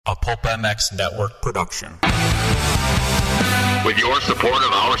a Pulp MX network production. With your support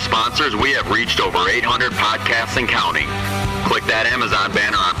of our sponsors, we have reached over 800 podcasts and counting. Click that Amazon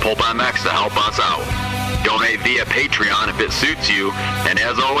banner on Pulp MX to help us out. Donate via Patreon if it suits you, and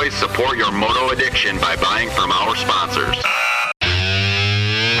as always, support your moto addiction by buying from our sponsors.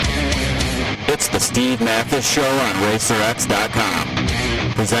 It's the Steve Mathis Show on RacerX.com,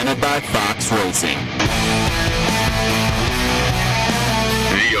 presented by Fox Racing.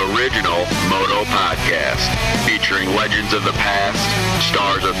 The original Moto Podcast, featuring legends of the past,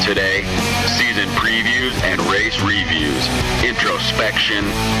 stars of today, season previews and race reviews, introspection,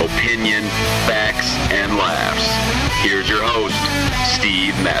 opinion, facts, and laughs. Here's your host,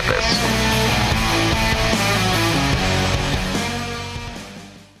 Steve Mathis.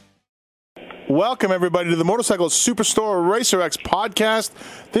 Welcome, everybody, to the Motorcycle Superstore Racer X podcast.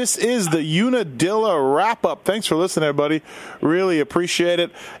 This is the Unadilla wrap-up. Thanks for listening, everybody. Really appreciate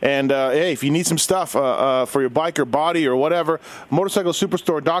it. And, hey, if you need some stuff for your bike or body or whatever,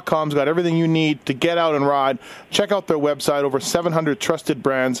 MotorcycleSuperstore.com's got everything you need to get out and ride. Check out their website, over 700 trusted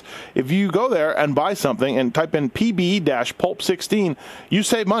brands. If you go there and buy something and type in PB-Pulp16, you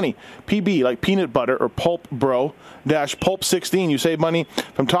save money. PB, like peanut butter, or Pulp Bro, Pulp16. You save money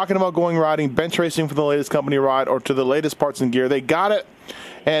from talking about going riding, bench racing for the latest company ride, or to the latest parts and gear. They got it.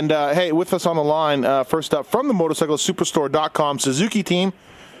 And, hey, with us on the line, first up, from the MotorcycleSuperstore.com Suzuki team,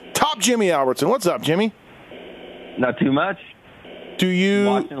 Top Jimmy Albertson. What's up, Jimmy? Not too much. Do you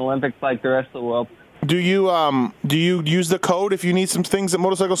watching Olympics like the rest of the world? Do you use the code if you need some things at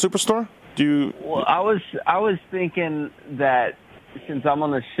Motorcycle Superstore? Well, I was thinking that since I'm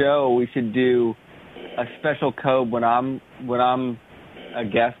on the show, we should do a special code when I'm a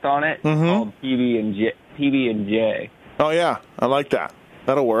guest on it, called PB and J. Oh yeah, I like that.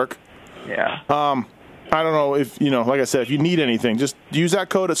 That'll work. Yeah. I don't know if like I said, if you need anything, just use that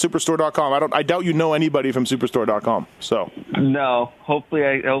code at superstore.com. I doubt you know anybody from superstore.com. So no, hopefully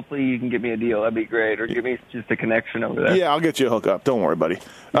you can get me a deal. That'd be great, or give me just a connection over there. Yeah, I'll get you a hookup. Don't worry, buddy.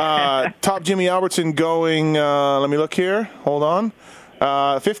 Top Jimmy Albertson going. Let me look here. Hold on.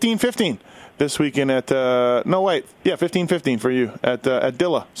 15-15. This weekend at 15-15 for you at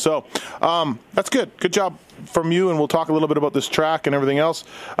Dilla. So that's good. Good job from you, and we'll talk a little bit about this track and everything else.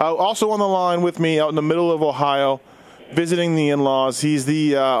 Also on the line with me out in the middle of Ohio, visiting the in-laws. He's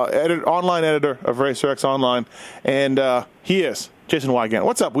the online editor of RacerX Online, and he is Jason Wygant.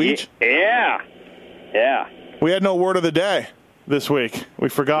 What's up, Weege? Yeah. We had no word of the day this week. We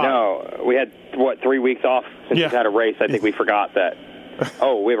forgot. No, we had 3 weeks off since we had a race. I think we forgot that.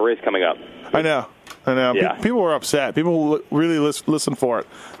 Oh, we have a race coming up. I know. Yeah. People were upset. People really listen for it.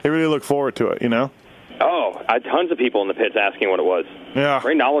 They really look forward to it, Oh, tons of people in the pits asking what it was. Yeah.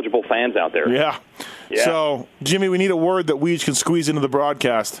 Very knowledgeable fans out there. Yeah. So, Jimmy, we need a word that we can squeeze into the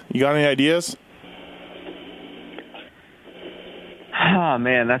broadcast. You got any ideas? Oh,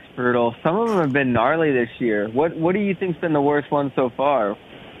 man, that's brutal. Some of them have been gnarly this year. What do you think's been the worst one so far?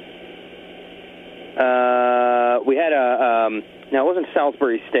 We had it wasn't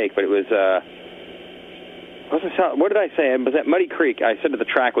Salisbury steak, but it was, what did I say? It was at Muddy Creek. I said that the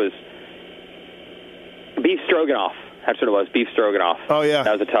track was beef stroganoff. That's what it was, beef stroganoff. Oh, yeah.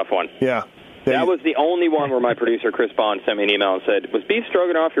 That was a tough one. Yeah. That was the only one where my producer, Chris Bond, sent me an email and said, was beef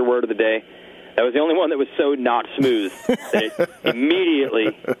stroganoff your word of the day? That was the only one that was so not smooth that it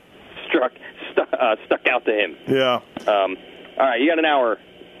immediately stuck out to him. Yeah. All right, you got an hour.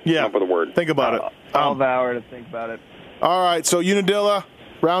 Yeah. For the word. Think about it. I'll have an hour to think about it. All right, so Unadilla,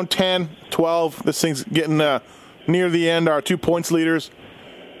 round 10, 12. This thing's getting near the end. Our 2 points leaders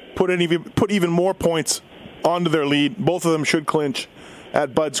put even more points onto their lead. Both of them should clinch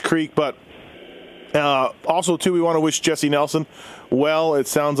at Budds Creek. But also, too, we want to wish Jesse Nelson well. It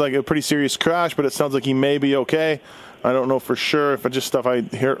sounds like a pretty serious crash, but it sounds like he may be okay. I don't know for sure if it's just stuff I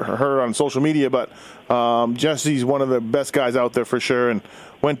heard on social media, but Jesse's one of the best guys out there for sure, and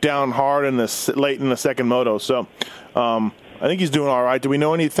went down hard late in the second moto. So I think he's doing all right. Do we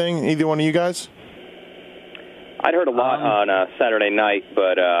know anything, either one of you guys? I'd heard a lot on Saturday night,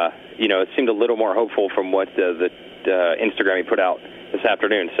 but it seemed a little more hopeful from what the Instagram he put out this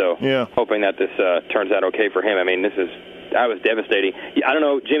afternoon. So hoping that this turns out okay for him. I mean, I was devastating. I don't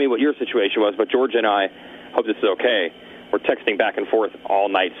know, Jimmy, what your situation was, but George and I hope this is okay. We're texting back and forth all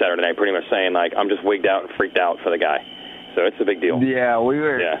night Saturday night, pretty much saying, like, I'm just wigged out and freaked out for the guy. So it's a big deal. Yeah, we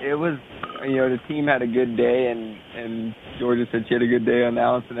were. Yeah. It was, the team had a good day, and Georgia said she had a good day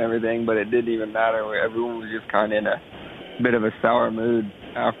announced and everything, but it didn't even matter. Everyone was just kind of in a bit of a sour mood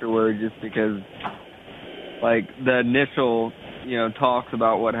afterward, just because, like, the initial, talks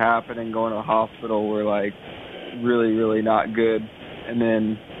about what happened and going to the hospital were, like, really, really not good. And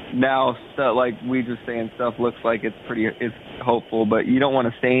then now stuff like we just saying stuff looks like it's hopeful, but you don't want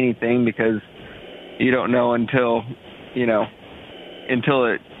to say anything because you don't know until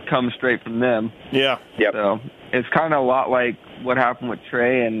it comes straight from them. Yeah. Yep. So it's kind of a lot like what happened with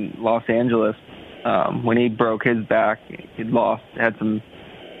Trey in Los Angeles when he broke his back. Had some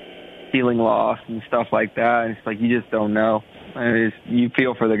feeling loss and stuff like that. And it's like you just don't know. You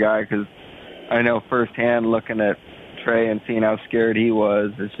feel for the guy because I know firsthand looking at Trey and seeing how scared he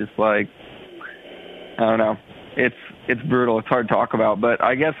was. It's just like, I don't know. It's brutal. It's hard to talk about. But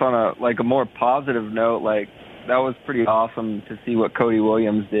I guess on a more positive note, like that was pretty awesome to see what Cody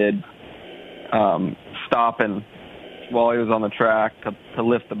Williams did, stopping while he was on the track to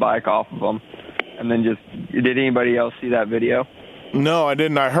lift the bike off of him. And then did anybody else see that video? No, I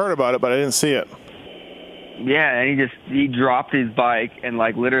didn't. I heard about it, but I didn't see it. Yeah, and he dropped his bike and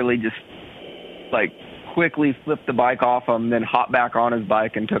literally just quickly flipped the bike off him, then hopped back on his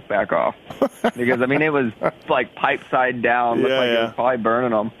bike and took back off. Because it was pipe side down, looked like it was probably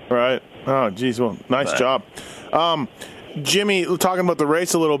burning him. Right. Oh, geez. Well, nice job. Jimmy, talking about the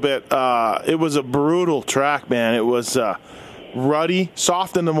race a little bit, it was a brutal track, man. It was ruddy,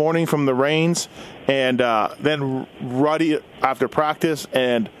 soft in the morning from the rains, and then ruddy after practice.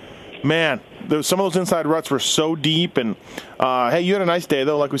 And, man, some of those inside ruts were so deep. And, hey, you had a nice day,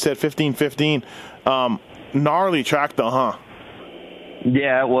 though. Like we said, 15-15. Gnarly track, though, huh?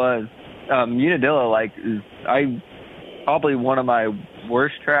 Yeah, it was. Unadilla, is probably one of my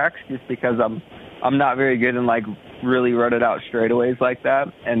worst tracks just because I'm not very good in, really rutted out straightaways like that.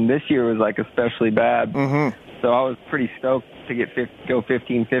 And this year was, especially bad. Mm-hmm. So I was pretty stoked to go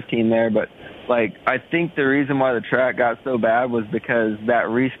 15-15 there. But, I think the reason why the track got so bad was because that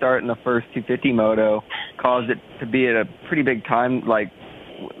restart in the first 250 moto caused it to be at a pretty big time.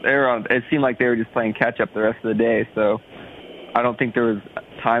 It seemed like they were just playing catch-up the rest of the day. So I don't think there was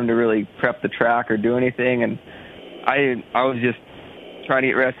time to really prep the track or do anything. And I was just trying to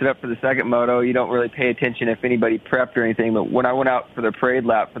get rested up for the second moto. You don't really pay attention if anybody prepped or anything. But when I went out for the parade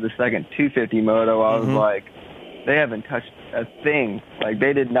lap for the second 250 moto, I was like, they haven't touched a thing.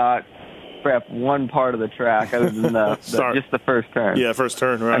 They did not prep one part of the track other than just the first turn. Yeah, first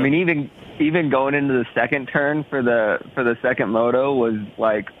turn, right. I mean, even going into the second turn for the second moto was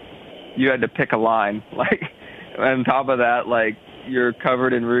you had to pick a line. On top of that, you're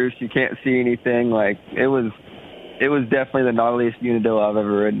covered in roost, you can't see anything. It was definitely the gnarliest Unadilla I've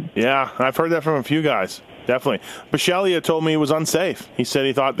ever ridden. Yeah, I've heard that from a few guys. Definitely. Bisceglia told me it was unsafe. He said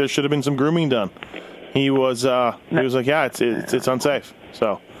he thought there should have been some grooming done. He was like, yeah, it's unsafe.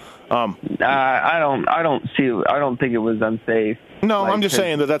 So, I don't think it was unsafe. No, I'm just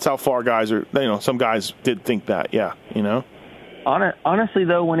saying that's how far guys are. Some guys did think that. Yeah, Honestly,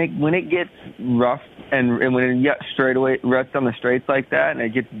 though, when it gets rough and when it gets straightaway ruts on the straights like that, and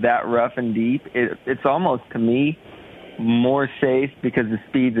it gets that rough and deep, it's almost to me more safe because the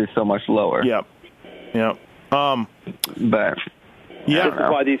speeds are so much lower. Yep. But. Yeah. This is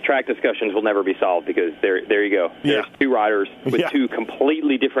why these track discussions will never be solved because there you go. There's two riders with two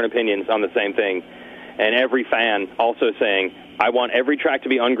completely different opinions on the same thing, and every fan also saying, I want every track to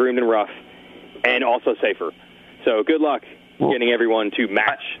be ungroomed and rough and also safer. So good luck getting everyone to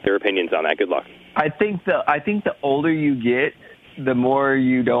match their opinions on that. Good luck. I think the older you get, the more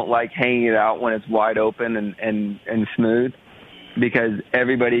you don't like hanging it out when it's wide open and smooth, because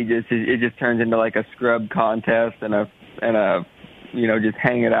everybody just turns into a scrub contest and a just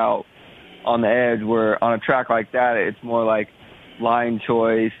hang it out on the edge, where on a track like that, it's more like line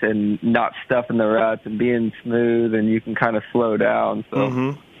choice and not stuffing the ruts and being smooth, and you can kind of slow down. So I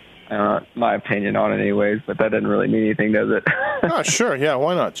don't know, my opinion on it anyways, but that doesn't really mean anything, does it? Oh, sure. Yeah,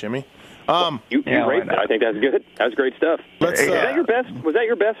 why not, Jimmy? You rated it. I think that's good. That was great stuff. Was that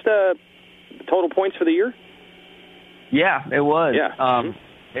your best total points for the year? Yeah, it was. Yeah.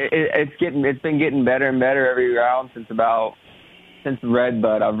 It's been getting better and better every round since Red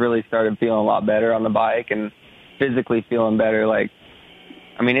Bud. I've really started feeling a lot better on the bike and physically feeling better.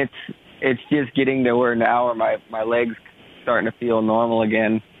 It's just getting to where now where my legs starting to feel normal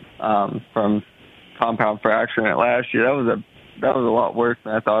again from compound fracturing it last year. That was a lot worse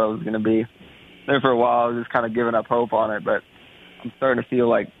than I thought it was going to be. There for a while, I was just kind of giving up hope on it, but I'm starting to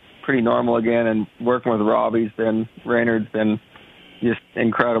feel pretty normal again. And working with Raynard's been just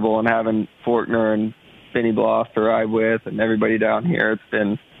incredible, and having Fortner and Benny Bloss to ride with and everybody down here,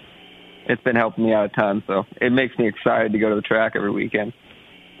 it's been helping me out a ton. So it makes me excited to go to the track every weekend.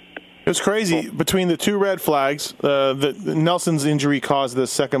 It was crazy. Between the two red flags, Nelson's injury caused the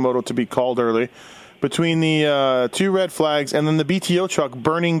second moto to be called early. Between the two red flags and then the BTO truck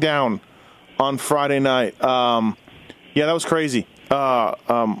burning down on Friday night. Yeah, that was crazy.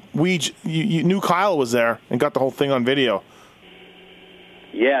 you knew Kyle was there and got the whole thing on video.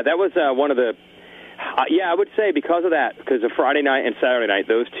 Yeah, that was one of the. I would say because of that, because of Friday night and Saturday night,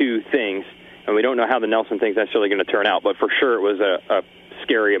 those two things, and we don't know how the Nelson thing's necessarily going to turn out, but for sure it was a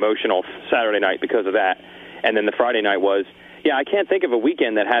scary, emotional Saturday night because of that. And then the Friday night was, I can't think of a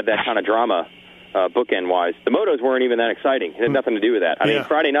weekend that had that kind of drama, bookend-wise. The motos weren't even that exciting. It had nothing to do with that. I mean,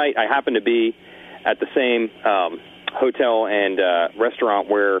 Friday night I happened to be at the same hotel and restaurant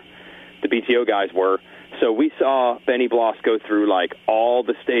where the BTO guys were. So we saw Benny Bloss go through, like, all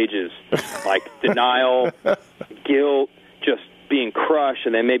the stages, like denial, guilt, just being crushed,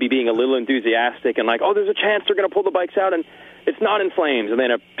 and then maybe being a little enthusiastic and like, oh, there's a chance they're going to pull the bikes out, and it's not in flames. And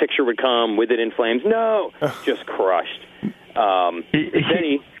then a picture would come with it in flames. No, just crushed.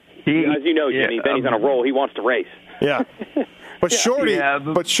 Benny, as you know, Jimmy, Benny's on a roll. He wants to race. Yeah. But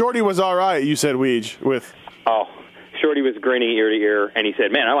Shorty was all right, you said, Weege, with... Oh, Shorty was grinning ear to ear, and he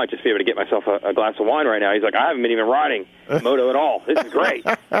said, man, I might just be able to get myself a glass of wine right now. He's like, I haven't been even riding moto at all. This is great.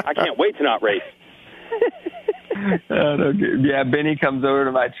 I can't wait to not race. Benny comes over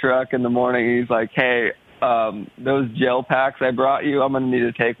to my truck in the morning, and he's like, hey, those gel packs I brought you, I'm going to need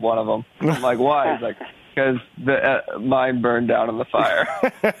to take one of them. I'm like, why? He's like, because mine burned down in the fire.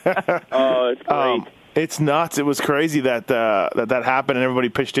 Oh, it's great. It's nuts. It was crazy that happened, and everybody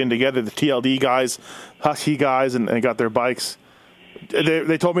pitched in together. The TLD guys, Husky guys, and they got their bikes.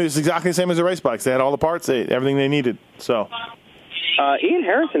 They told me it's exactly the same as the race bikes. They had all the parts, everything they needed. So, Ian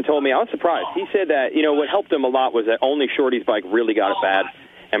Harrison told me, I was surprised. He said that what helped him a lot was that only Shorty's bike really got it bad,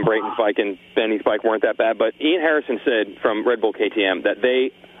 and Brayton's bike and Benny's bike weren't that bad. But Ian Harrison said from Red Bull KTM that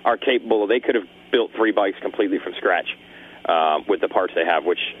they are capable. They could have built 3 bikes completely from scratch with the parts they have,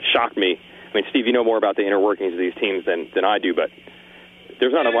 which shocked me. I mean, Steve, you know more about the inner workings of these teams than I do, but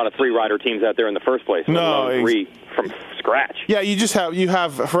there's not a lot of 3-rider teams out there in the first place. No, 3 from scratch. Yeah, you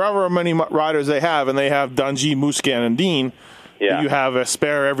have however many riders they have, and they have Dungey, Musquin, and Dean. Yeah, you have a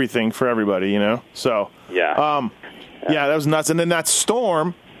spare everything for everybody, So that was nuts. And then that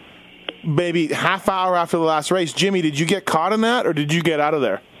storm, maybe half hour after the last race. Jimmy, did you get caught in that, or did you get out of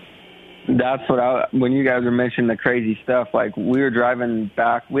there? That's what when you guys were mentioning the crazy stuff, like we were driving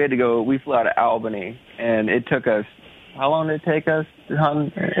back, we flew out of Albany, and it took us, how long did it take us?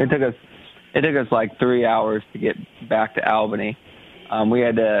 It took us like 3 hours to get back to Albany. We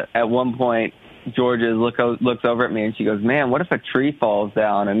had to, at one point, Georgia looks over at me and she goes, man, what if a tree falls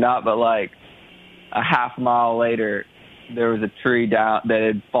down? And not but like a half mile later, there was a tree down that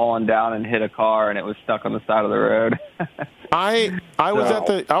had fallen down and hit a car, and it was stuck on the side of the road. I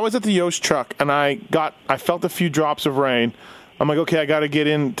was at the Yost truck, and I felt a few drops of rain. I'm like, okay, I got to get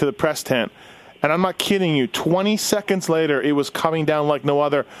into the press tent. And I'm not kidding you. 20 seconds later, it was coming down like no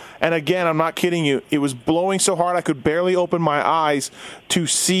other. And again, I'm not kidding you. It was blowing so hard I could barely open my eyes to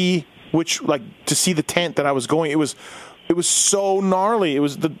see the tent that I was going. It was so gnarly. It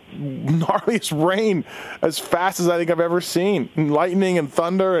was the gnarliest rain as fast as I think I've ever seen. And lightning and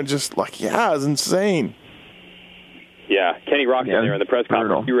thunder and just it was insane. Yeah, Kenny Rock's in there in the press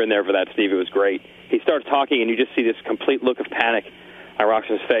conference. You were in there for that, Steve. It was great. He starts talking, and you just see this complete look of panic on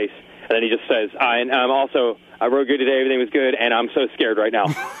Roxon's face. And then he just says, I rode good today, everything was good, and I'm so scared right now.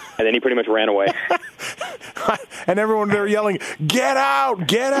 And then he pretty much ran away. And everyone there yelling, get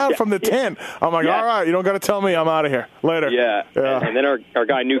out from the tent. I'm like, all right, you don't got to tell me, I'm out of here. Later. Yeah. And then our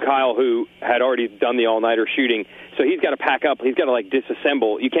guy, New Kyle, who had already done the all-nighter shooting, so he's got to pack up. He's got to,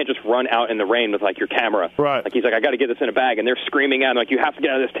 disassemble. You can't just run out in the rain with, your camera. Right. He's like, I got to get this in a bag. And they're screaming at him, you have to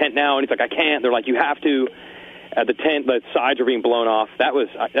get out of this tent now. And he's like, I can't. They're like, you have to. The tent, the sides are being blown off.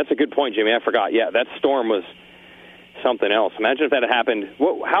 That's a good point, Jimmy. I forgot. Yeah, that storm was something else. Imagine if that had happened.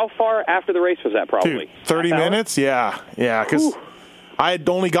 How far after the race was that, probably? Dude, 30 minutes? Yeah, because I had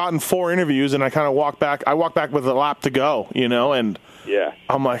only gotten 4 interviews, and I kind of walked back. I walked back with a lap to go, and yeah,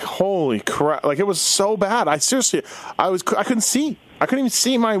 I'm like, holy crap. It was so bad. I couldn't see. I couldn't even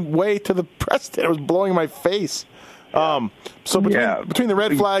see my way to the press tent. It was blowing in my face. Between the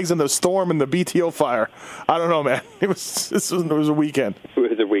red flags and the storm and the BTO fire, I don't know, man. It was a weekend. It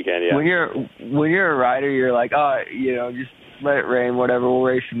was a weekend, yeah. When you're a rider, you're like, just let it rain, whatever. We'll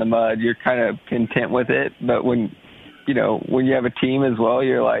race in the mud. You're kind of content with it. But when you have a team as well,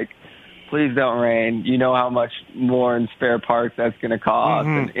 you're like, please don't rain. You know how much more in spare parts that's going to cost,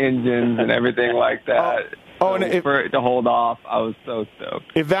 and engines and everything like that. For it to hold off, I was so stoked.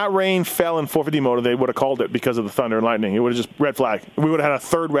 If that rain fell in 450 moto, they would have called it because of the thunder and lightning. It would have just red flag. We would have had a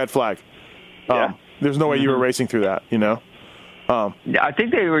third red flag. There's no way you were racing through that, I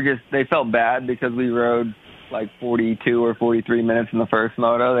think they felt bad because we rode 42 or 43 minutes in the first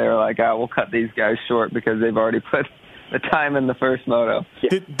moto. They were like, we'll cut these guys short because they've already put the time in the first moto.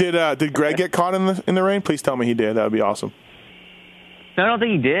 Yeah. Did Greg get caught in the rain? Please tell me he did. That would be awesome. No, I don't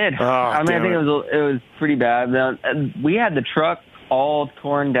think he did. Oh, I think it was pretty bad. We had the truck all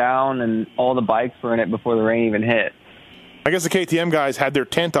torn down and all the bikes were in it before the rain even hit. I guess the KTM guys had their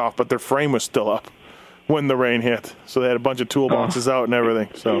tent off, but their frame was still up when the rain hit. So they had a bunch of toolboxes out and everything.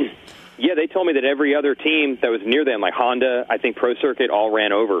 So, yeah, they told me that every other team that was near them, like Honda, I think Pro Circuit, all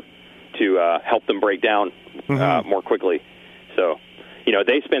ran over to help them break down more quickly. So,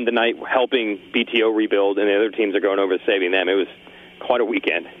 they spend the night helping BTO rebuild, and the other teams are going over saving them. It was quite a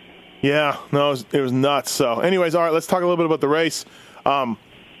weekend. Yeah, no, it was nuts. So, anyways, all right, let's talk a little bit about the race.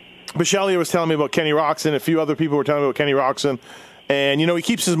 Michele was telling me about Kenny Roczen. A few other people were telling me about Kenny Roczen. And, he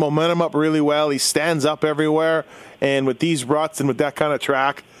keeps his momentum up really well. He stands up everywhere. And with these ruts and with that kind of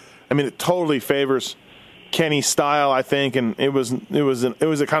track, I mean, it totally favors Kenny's style, I think. And it was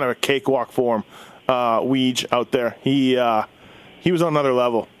a kind of a cakewalk for him, Weege out there. He was on another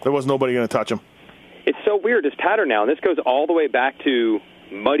level. There was nobody going to touch him. It's so weird, this pattern now. And this goes all the way back to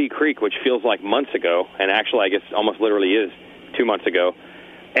Muddy Creek, which feels like months ago. And actually, I guess almost literally is 2 months ago.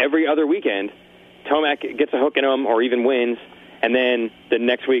 Every other weekend, Tomac gets a hook in him or even wins, and then the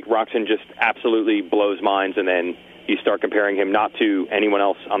next week, Roczen just absolutely blows minds, and then you start comparing him not to anyone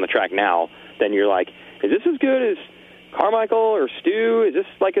else on the track now. Then you're like, is this as good as Carmichael or Stu? Is this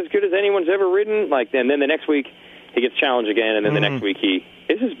like as good as anyone's ever ridden? And then the next week, he gets challenged again, and then the next week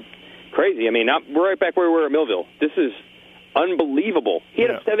this is crazy. I mean, we're right back where we were at Millville. This is unbelievable. He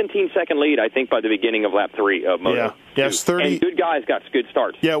had a 17-second lead, I think, by the beginning of lap 3 of Moto. Yeah, it's 30. And good guys got good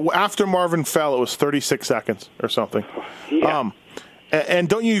starts. Yeah, after Marvin fell, it was 36 seconds or something. Yeah. And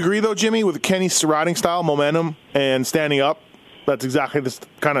don't you agree, though, Jimmy, with Kenny's riding style, momentum, and standing up? That's exactly the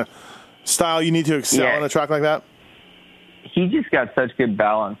kind of style you need to excel on a track like that? He just got such good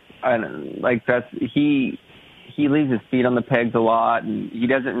balance. And he leaves his feet on the pegs a lot, and he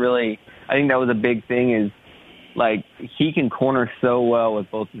doesn't really – I think that was a big thing is, he can corner so well with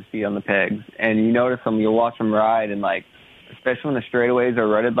both his feet on the pegs. And you notice him, you'll watch him ride, and, especially when the straightaways are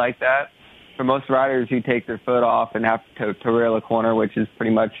rutted like that, for most riders who take their foot off and have to rail a corner, which is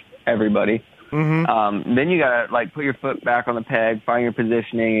pretty much everybody, then you got to, put your foot back on the peg, find your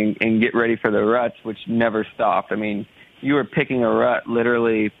positioning, and get ready for the ruts, which never stopped. I mean, you were picking a rut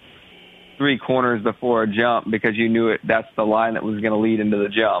literally 3 corners before a jump because you knew that's the line that was going to lead into the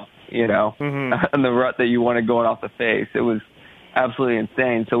jump. And the rut that you wanted going off the face. It was absolutely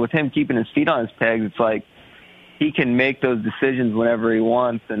insane. So with him keeping his feet on his pegs, it's like he can make those decisions whenever he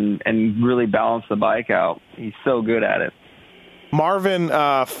wants and really balance the bike out. He's so good at it. Marvin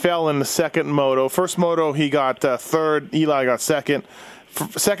fell in the second moto. First moto, he got third. Eli got second.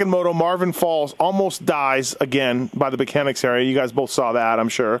 Second moto, Marvin falls, almost dies again by the mechanics area. You guys both saw that, I'm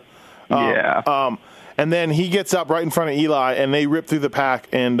sure. Yeah. And then he gets up right in front of Eli, and they rip through the pack,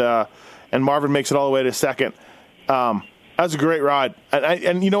 and Marvin makes it all the way to second. That was a great ride.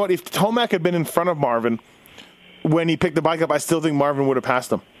 And you know what? If Tomac had been in front of Marvin when he picked the bike up, I still think Marvin would have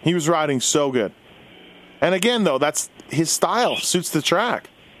passed him. He was riding so good. And again, though, that's his style, suits the track.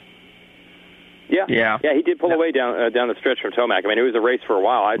 Yeah, he did pull away down the stretch from Tomac. I mean, it was a race for a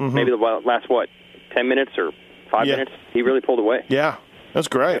while. Maybe the last, 10 minutes or 5 minutes? He really pulled away. Yeah, that's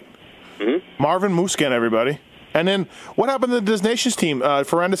great. Marvin Musquin, everybody. And then what happened to the Nations team?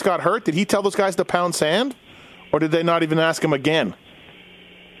 Ferrandis got hurt. Did he tell those guys to pound sand? Or did they not even ask him again?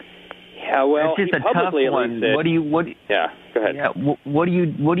 Yeah, well, it's just a tough one. Yeah, go ahead. Yeah, what do you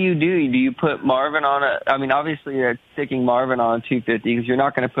do? Do you put Marvin on I mean, obviously you're sticking Marvin on a 250 because you're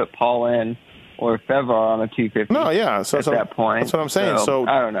not going to put Paul in or Fevar on a 250. No, yeah. So, at that point. That's what I'm saying. So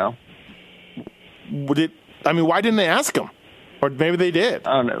I don't know. Why didn't they ask him? Or maybe they did.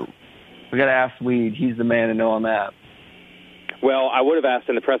 I don't know. We got to ask Weed. He's the man to know on that. Well, I would have asked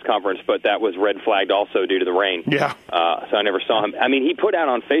in the press conference, but that was red flagged also due to the rain. Yeah. So I never saw him. I mean, he put out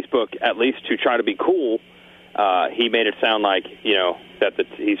on Facebook, at least to try to be cool, he made it sound like, that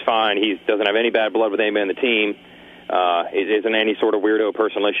he's fine. He doesn't have any bad blood with anybody in the team. It isn't any sort of weirdo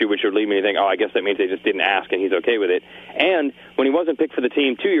personal issue, which would lead me to think, I guess that means they just didn't ask and he's okay with it. And when he wasn't picked for the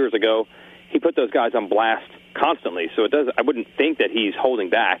team 2 years ago, he put those guys on blast constantly. So I wouldn't think that he's holding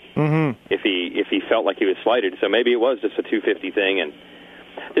back if he felt like he was slighted. So maybe it was just a 250 thing. And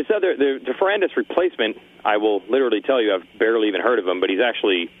this the Ferrandis replacement, I will literally tell you, I've barely even heard of him, but he's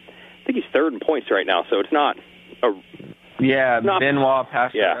actually, I think he's third in points right now. So it's not Benoit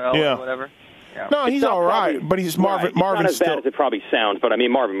Pascal or whatever. Yeah. No, he's all right, but he's Marvin's not as still bad as it probably sounds. But I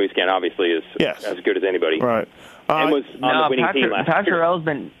mean, Marvin Musquin obviously is as good as anybody. Right. And was on the winning team last year.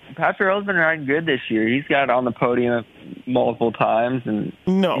 Patriarell's been riding good this year. He's got on the podium multiple times, and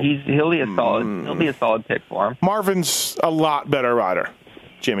he'll be a solid pick for him. Marvin's a lot better rider.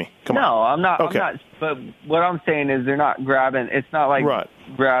 Jimmy, come on. No, I'm not. Okay. I'm not. But what I'm saying is they're not grabbing. It's not like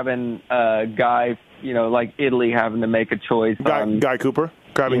grabbing a guy, like Italy having to make a choice. Guy Cooper,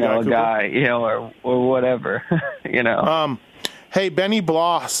 grabbing Guy Cooper, guy, or whatever, Hey, Benny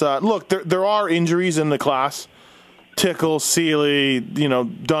Bloss. Look, there are injuries in the class. Tickle, Seeley,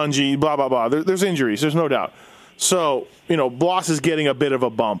 Dungy, blah, blah, blah. There's injuries. There's no doubt. So, Bloss is getting a bit of a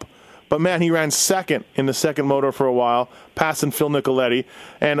bump. But, man, he ran second in the second moto for a while, passing Phil Nicoletti.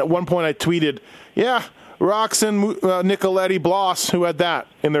 And at one point I tweeted, Roxon, Nicoletti, Bloss, who had that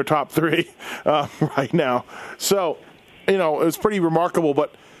in their top three right now. So, it was pretty remarkable.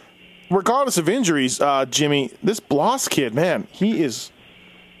 But regardless of injuries, Jimmy, this Bloss kid, man, he's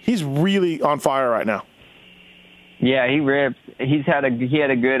really on fire right now. Yeah, he rips. He had a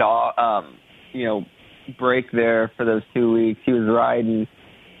good break there for those 2 weeks. He was riding.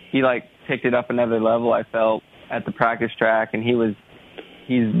 He picked it up another level, I felt, at the practice track, and he's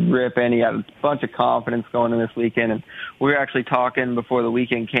ripping. He had a bunch of confidence going in this weekend. And we were actually talking before the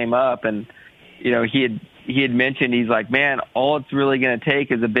weekend came up, and he had mentioned, he's like, man, all it's really going to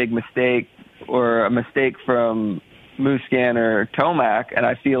take is a big mistake or a mistake from Musquin or Tomac, and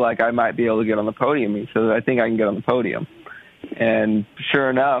I feel like I might be able to get on the podium. So I think I can get on the podium. And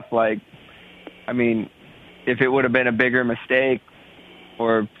sure enough, if it would have been a bigger mistake,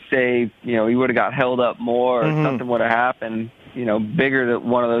 or say, he would have got held up more, or something would have happened, bigger than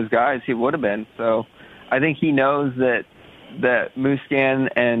one of those guys, he would have been. So I think he knows that Musquin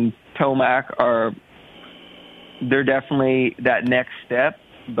and Tomac they're definitely that next step,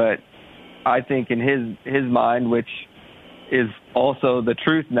 but I think in his mind, which is also the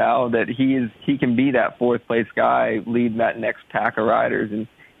truth now, that he can be that fourth place guy leading that next pack of riders, and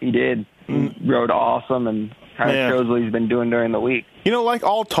he did. He rode awesome and kind of shows what he's been doing during the week. Like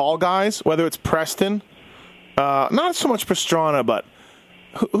all tall guys, whether it's Preston, not so much Pastrana, but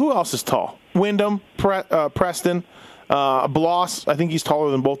who else is tall? Wyndham, Preston, Bloss. I think he's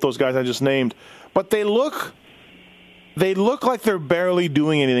taller than both those guys I just named. But they look like they're barely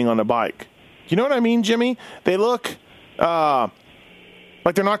doing anything on the bike. You know what I mean, Jimmy? They look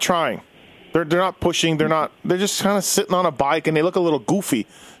like they're not trying. They're not pushing. They're just kind of sitting on a bike, and they look a little goofy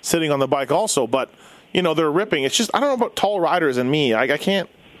sitting on the bike also. But they're ripping. It's just I don't know about tall riders and me. I can't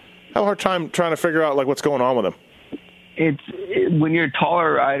have a hard time trying to figure out what's going on with them. When you're a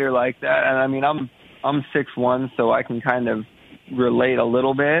taller rider like that, and I mean I'm 6'1", so I can kind of relate a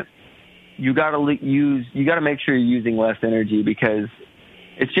little bit. You got to make sure you're using less energy, because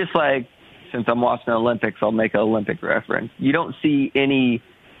it's just like, since I'm watching the Olympics, I'll make an Olympic reference. You don't see any,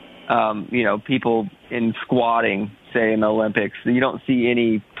 people in squatting, say in the Olympics. You don't see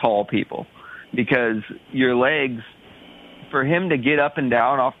any tall people, because your legs, for him to get up and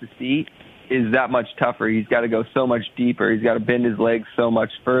down off the seat is that much tougher. He's got to go so much deeper. He's got to bend his legs so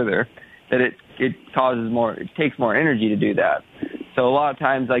much further that it takes more energy to do that. So a lot of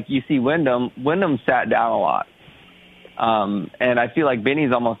times, like you see Wyndham sat down a lot. And I feel like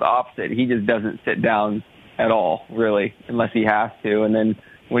Benny's almost the opposite. He just doesn't sit down at all, really, unless he has to. And then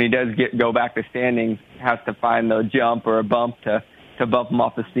when he does go back to standing, has to find the jump or a bump to bump him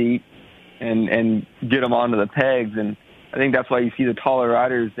off the seat and get him onto the pegs. And I think that's why you see the taller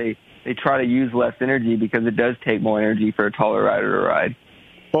riders, they try to use less energy, because it does take more energy for a taller rider to ride.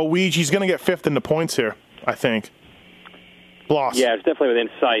 Well, he's going to get fifth in the points here, I think. Bloss. Yeah, it's definitely within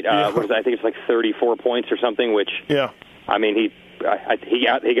sight. I think it's like 34 points or something, which, I mean, he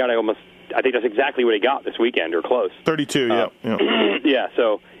got almost, I think that's exactly what he got this weekend, or close. 32, yeah,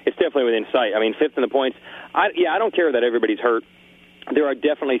 so it's definitely within sight. I mean, fifth in the points. I don't care that everybody's hurt. There are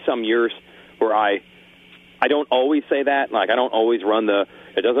definitely some years where I don't always say that. Like, I don't always run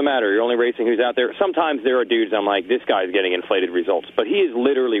it doesn't matter, you're only racing who's out there. Sometimes there are dudes I'm like, this guy's getting inflated results. But he is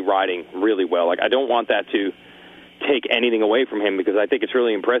literally riding really well. Like, I don't want that to take anything away from him, because I think it's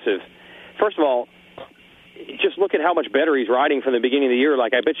really impressive. First of all, just look at how much better he's riding from the beginning of the year.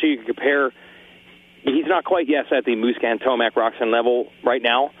 Like, I bet you could compare. He's not quite, at the Musquin, Tomac, Roxon level right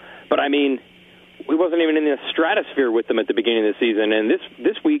now, but I mean, we wasn't even in the stratosphere with them at the beginning of the season. And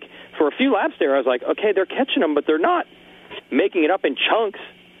this week, for a few laps there, I was like, okay, they're catching him, but they're not making it up in chunks.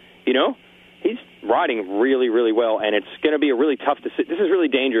 He's riding really, really well, and it's going to be a really tough decision. This is really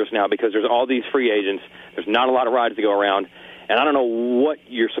dangerous now, because there's all these free agents. There's not a lot of rides to go around, and I don't know what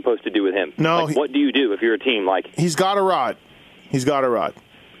you're supposed to do with him. No, what do you do if you're a team? Like, he's got to ride. He's got to ride.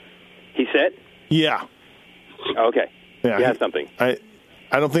 He set? Yeah. Oh, okay. Yeah, he has something. I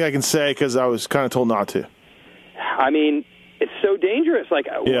don't think I can say because I was kind of told not to. I mean, it's so dangerous. Like,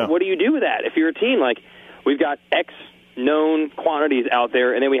 what do you do with that? If you're a team, like, we've got X known quantities out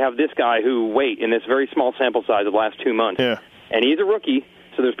there, and then we have this guy who, in this very small sample size of the last 2 months. Yeah. And he's a rookie,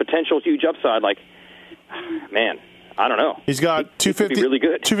 so there's potential huge upside. Like, man, I don't know. He's got 250, really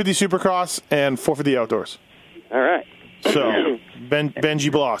good. 250 Supercross and 450 outdoors. All right. So,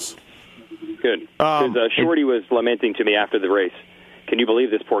 Benji Bloss. Good. Because Shorty was lamenting to me after the race. Can you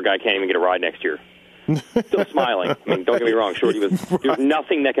believe this poor guy can't even get a ride next year? Still smiling. I mean, don't get me wrong. Shorty there's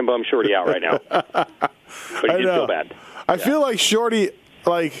nothing that can bum Shorty out right now. But he did feel bad. I feel like Shorty,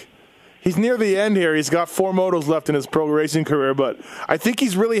 he's near the end here. He's got 4 motos left in his pro racing career, but I think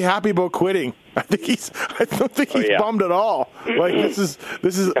he's really happy about quitting. I don't think he's bummed at all. Like this is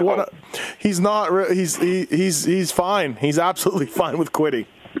no. He's not. He's fine. He's absolutely fine with quitting.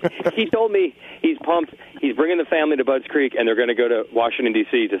 He told me he's pumped. He's bringing the family to Budds Creek, and they're going to go to Washington,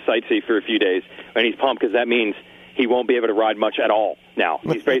 D.C. to sightsee for a few days. And he's pumped because that means he won't be able to ride much at all now.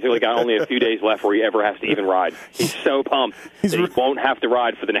 He's basically got only a few days left where he ever has to even ride. He's so pumped that he won't have to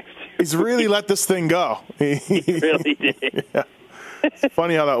ride for the next 2 weeks. He's really let this thing go. He really did. Yeah. It's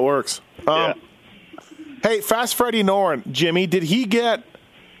funny how that works. Hey, Fast Freddie Noren, Jimmy, did he get...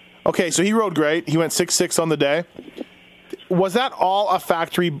 Okay, so he rode great. He went 6.6 on the day. Was that all a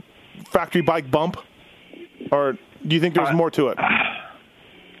factory bike bump? Or do you think there's more to it?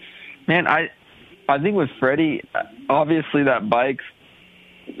 Man, I think with Freddie, obviously that bike's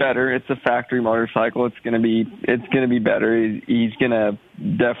better. It's a factory motorcycle. It's gonna be better. He's gonna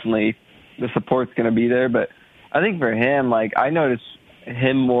definitely, the support's gonna be there. But I think for him, I notice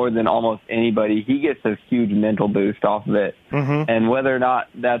him more than almost anybody. He gets a huge mental boost off of it, and whether or not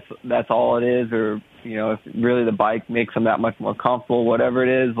that's all it is, or if really the bike makes him that much more comfortable, whatever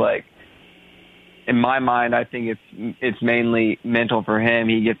it is, in my mind, I think it's mainly mental for him.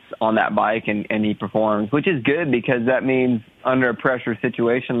 He gets on that bike and he performs, which is good because that means under a pressure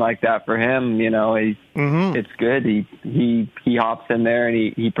situation like that for him, it's good. He hops in there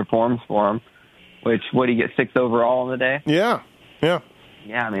and he performs for him. Which what he get 6 overall in the day? Yeah.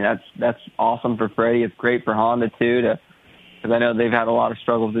 I mean that's awesome for Freddie. It's great for Honda too, because I know they've had a lot of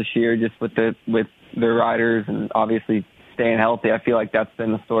struggles this year just with their riders and obviously staying healthy. I feel like that's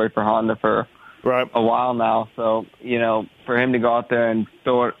been the story for Honda for a while now. So, for him to go out there and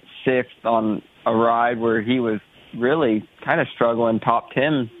throw 6th on a ride where he was really kind of struggling top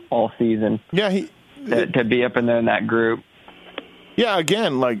 10 all season. Yeah, to be up in there in that group. Yeah,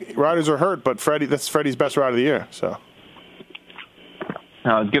 again, riders are hurt, but that's Freddie's best ride of the year. So,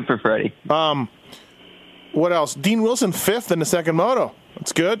 no, it's good for Freddie. What else? Dean Wilson 5th in the second moto.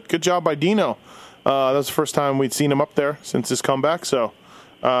 That's good. Good job by Dino. That was the first time we'd seen him up there since his comeback. So,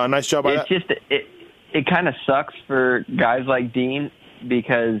 nice job by that. It kind of sucks for guys like Dean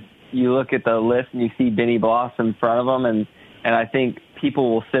because you look at the list and you see Benny Bloss in front of him, and I think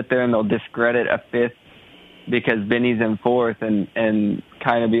people will sit there and they'll discredit a 5th because Benny's in 4th and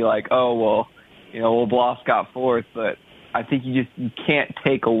kind of be like, oh, well, Bloss got 4th, but I think you can't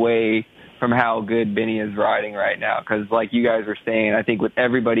take away from how good Benny is riding right now because like you guys were saying, I think with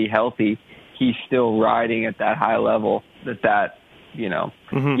everybody healthy, he's still riding at that high level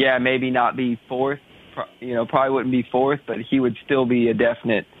maybe not be 4th, probably wouldn't be 4th, but he would still be a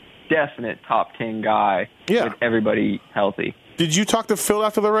definite top 10 guy with everybody healthy. Did you talk to Phil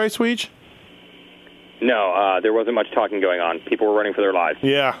after the race, Weech? No, there wasn't much talking going on. People were running for their lives.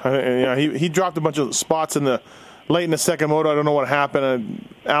 Yeah, he dropped a bunch of spots late in the second moto. I don't know what happened.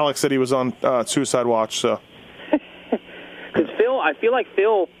 Alex said he was on suicide watch. So, because I feel like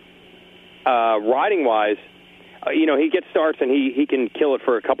Phil, riding wise, he gets starts and he can kill it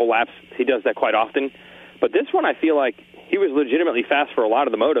for a couple laps. He does that quite often. But this one, I feel like he was legitimately fast for a lot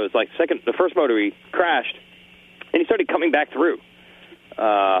of the motos. The first moto he crashed, and he started coming back through.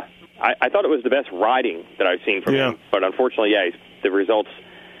 I thought it was the best riding that I've seen from him. But unfortunately, the results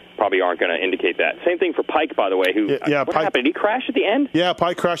probably aren't going to indicate that. Same thing for Pike, by the way. What happened? Did he crash at the end? Yeah,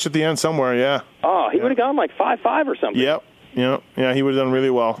 Pike crashed at the end somewhere, yeah. Oh, he would have gone 5.5 or something. Yep. Yeah, he would have done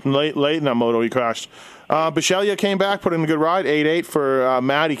really well. Late in that moto, he crashed. Bisceglia came back, put in a good ride, 8.8 for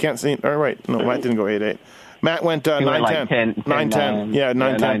Matt. He can't see. All right, no, Matt didn't go 8.8. Matt went 9.10. 9.10. Yeah,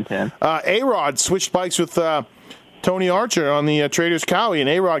 9.10. A-Rod switched bikes with Tony Archer on the Traders Cowie, and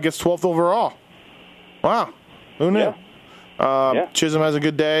A-Rod gets 12th overall. Wow, who knew? Chisholm has a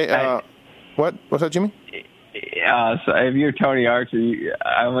good day. What's that, Jimmy? So if you're Tony Archer,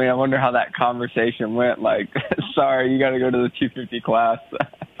 I wonder how that conversation went. Sorry, you got to go to the 250 class.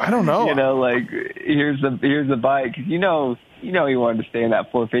 I don't know. Here's the bike. he wanted to stay in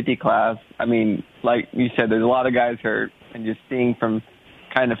that 450 class. I mean, like you said, there's a lot of guys hurt, and just seeing from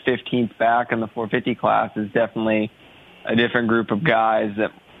kind of 15th back in the 450 class is definitely a different group of guys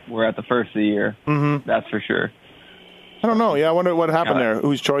that were at the first of the year. Mm-hmm. That's for sure. I don't know. Yeah, I wonder what happened there,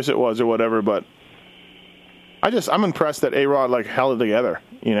 whose choice it was or whatever. But I'm impressed that A-Rod like held it together.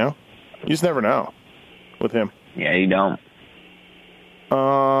 You just never know with him. Yeah, you don't.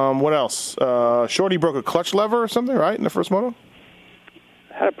 What else? Shorty broke a clutch lever or something, right, in the first moto?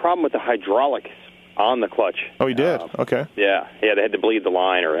 Had a problem with the hydraulics on the clutch. Oh, he did? Okay. Yeah, they had to bleed the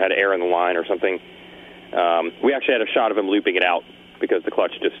line or had air in the line or something. We actually had a shot of him looping it out because the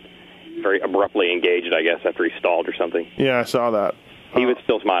clutch just very abruptly engaged, I guess, after he stalled or something. Yeah, I saw that. He was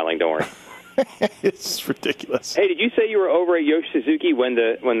still smiling, don't worry. It's ridiculous. Hey, did you say you were over at Yoshi Suzuki when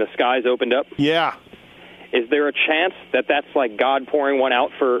the skies opened up? Yeah. Is there a chance that that's like God pouring one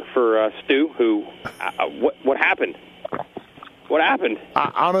out for Stu? Who? What happened? What happened?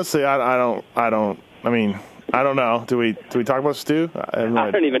 Honestly, I don't. I mean, I don't know. Do we talk about Stu? I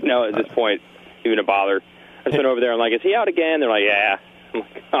don't even know at this point, even to bother. I just went over there and like, is he out again? They're like, yeah. I'm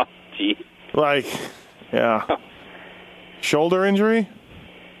like, oh, gee. Like, yeah. Shoulder injury?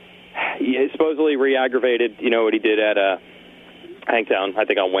 Yeah, supposedly re-aggravated. You know what he did at Hangtown, I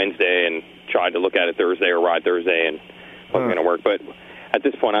think on Wednesday, and tried to look at it Thursday or ride Thursday, and wasn't going to work. But at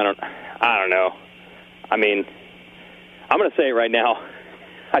this point, I don't know. I mean, I'm going to say it right now.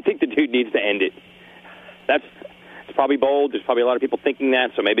 I think the dude needs to end it. It's probably bold. There's probably a lot of people thinking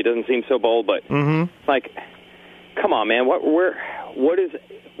that, so maybe it doesn't seem so bold. But like, come on, man. What is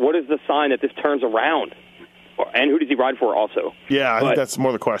the sign that this turns around? And who does he ride for also? Yeah, I think that's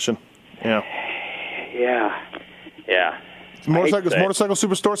more the question. Yeah. Yeah. Motorcycle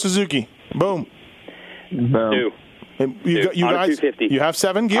Superstore Suzuki. Boom. Boom. You guys, you have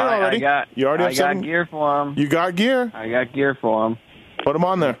 7 gear already? You already have 7? I got gear for him. You got gear? I got gear for him. Put him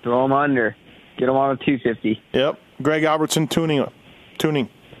on there. Throw him under. Get him on a 250. Yep. Greg Albertson tuning.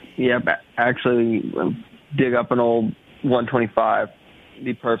 Yep. Actually, dig up an old 125.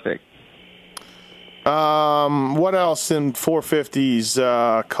 Be perfect. What else in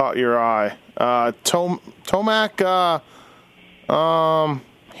 450s caught your eye? Tomac,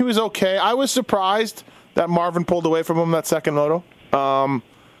 he was okay. I was surprised that Marvin pulled away from him that second moto. But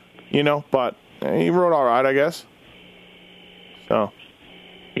he rode all right, I guess. So.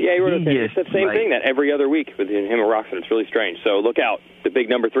 Yeah, he rode okay. It's the same thing that every other week with him and Roxon. It's really strange. So look out. The big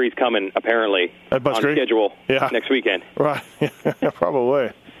number 3's coming, apparently, on schedule next weekend. Right.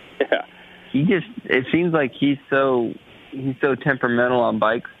 Probably. Yeah. It seems like he's so temperamental on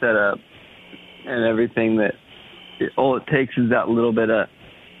bike setup and everything that all it takes is that little bit of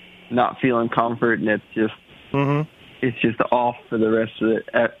not feeling comfort, and it's just off for the rest of it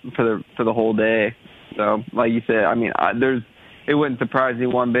for the whole day. So, like you said, I mean, it wouldn't surprise me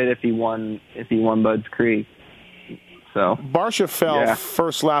one bit if he won Bud's Creek. So Barsha fell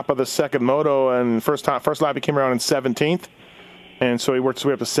first lap of the second moto, and first lap he came around in 17th, and so he worked his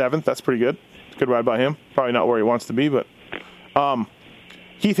way up to 7th. That's pretty good. Good ride by him. Probably not where he wants to be, but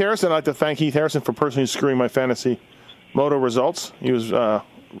Heath Harrison. I'd like to thank Heath Harrison for personally screwing my fantasy moto results. He was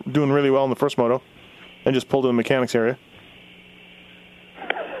doing really well in the first moto, and just pulled in the mechanics area.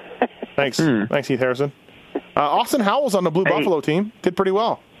 Thanks, Heath Harrison. Austin Howell's on the Blue Buffalo team. Did pretty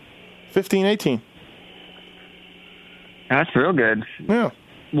well. 15-18. That's real good. Yeah.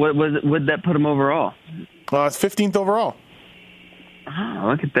 What would that put him overall? It's 15th overall. Oh,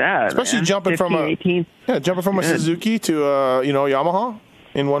 look at that! Especially man. jumping 15, from a Suzuki to Yamaha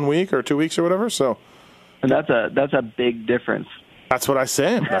in 1 week or 2 weeks or whatever. So, and that's a big difference. That's what I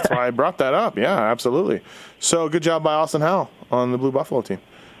said. That's why I brought that up. Yeah, absolutely. So good job by Austin Howell on the Blue Buffalo team.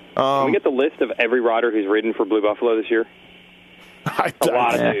 Can we get the list of every rider who's ridden for Blue Buffalo this year? A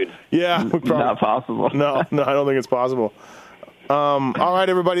lot of dudes. Yeah, not possible. No, I don't think it's possible. All right,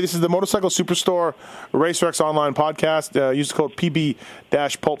 everybody. This is the Motorcycle Superstore RacerX Online podcast. Use the code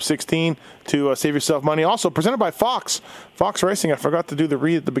PB-Pulp16 to save yourself money. Also, presented by Fox Racing. I forgot to do the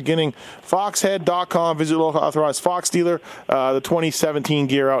read at the beginning. Foxhead.com. Visit local authorized Fox dealer. The 2017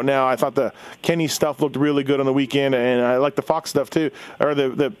 gear out now. I thought the Kenny stuff looked really good on the weekend, and I like the Fox stuff too, or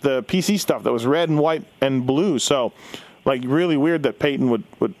the PC stuff that was red and white and blue. So, like, really weird that Peyton would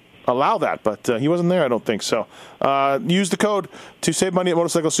allow that, but he wasn't there, I don't think. So use the code to save money at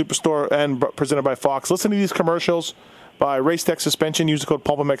Motorcycle Superstore and presented by Fox. Listen to these commercials by Racetech Suspension. Use the code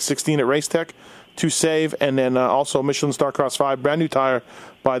PulpMX16 at Racetech to save. And then also Michelin Starcross 5, brand new tire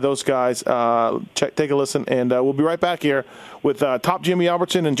by those guys. Take a listen, and we'll be right back here with Top Jimmy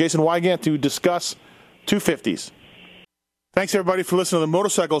Albertson and Jason Wygant to discuss 250s. Thanks, everybody, for listening to the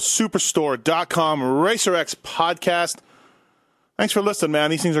MotorcycleSuperstore.com RacerX podcast. Thanks for listening,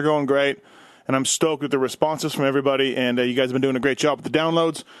 man. These things are going great, and I'm stoked with the responses from everybody, and you guys have been doing a great job with the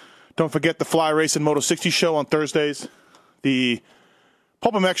downloads. Don't forget the Fly Racing Moto 60 show on Thursdays, the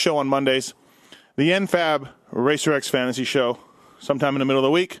Pulp MX show on Mondays, the NFAB Racer X Fantasy show sometime in the middle of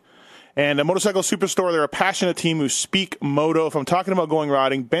the week, and a Motorcycle Superstore. They're a passionate team who speak moto. If I'm talking about going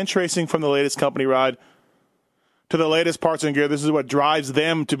riding, bench racing from the latest company ride to the latest parts and gear, this is what drives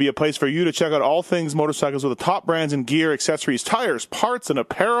them to be a place for you to check out all things motorcycles with the top brands in gear, accessories, tires, parts, and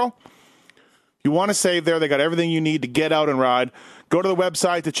apparel. You want to save there. They got everything you need to get out and ride. Go to the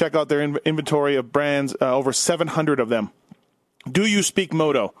website to check out their inventory of brands, over 700 of them. Do you speak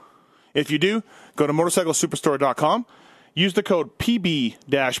moto? If you do, go to motorcyclesuperstore.com. Use the code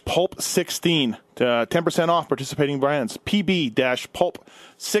PB-PULP16 to 10% off participating brands.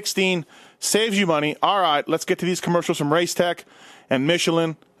 PB-PULP16 saves you money. All right, let's get to these commercials from Racetech and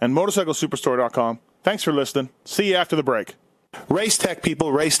Michelin and motorcyclesuperstore.com. Thanks for listening. See you after the break. Racetech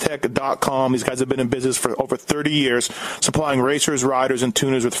people, racetech.com. These guys have been in business for over 30 years, supplying racers, riders, and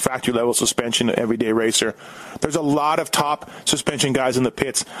tuners with factory-level suspension to everyday racer. There's a lot of top suspension guys in the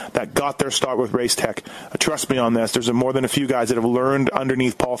pits that got their start with Racetech. Trust me on this. There's more than a few guys that have learned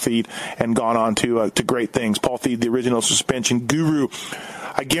underneath Paul Feed and gone on to great things. Paul Feed, the original suspension guru.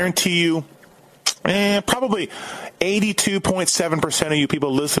 I guarantee you, probably 82.7% of you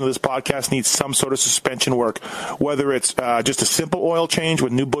people listening to this podcast need some sort of suspension work, whether it's just a simple oil change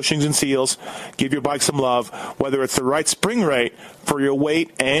with new bushings and seals, give your bike some love, whether it's the right spring rate for your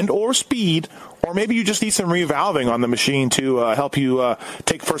weight and or speed, or maybe you just need some revalving on the machine to help you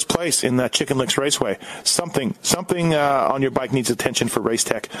take first place in that Chicken Licks Raceway. Something on your bike needs attention for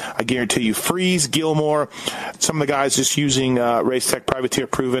Racetech. I guarantee you. Freeze, Gilmore, some of the guys just using Racetech Privateer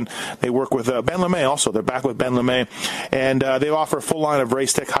Proven. They work with Ben LeMay also. They're back with Ben LeMay. And they offer a full line of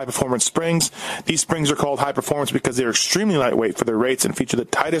Racetech high-performance springs. These springs are called high performance because they're extremely lightweight for their rates and feature the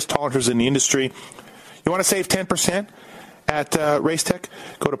tightest tolerances in the industry. You want to save 10%? At Racetech,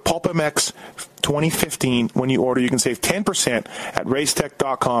 go to Pulp MX 2015. When you order, you can save 10% at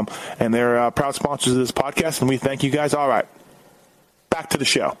racetech.com. And they're proud sponsors of this podcast, and we thank you guys. All right, back to the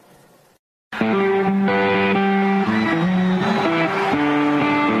show.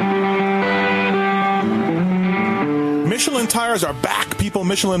 Michelin tires are back, people.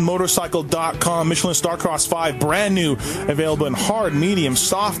 MichelinMotorcycle.com. Michelin Starcross 5, brand new, available in hard, medium,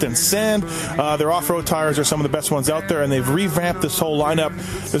 soft, and sand. Their off-road tires are some of the best ones out there, and they've revamped this whole lineup.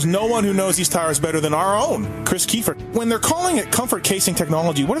 There's no one who knows these tires better than our own, Chris Kiefer. When they're calling it comfort casing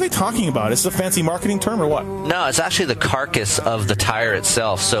technology, what are they talking about? Is this a fancy marketing term or what? No, it's actually the carcass of the tire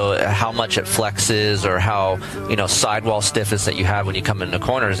itself. So how much it flexes or how, sidewall stiffness that you have when you come into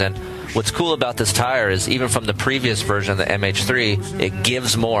corners. And what's cool about this tire is even from the previous version of the MH3, it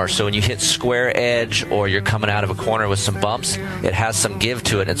gives more. So when you hit square edge or you're coming out of a corner with some bumps, it has some give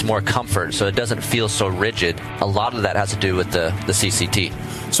to it. It's more comfort, so it doesn't feel so rigid. A lot of that has to do with the CCT.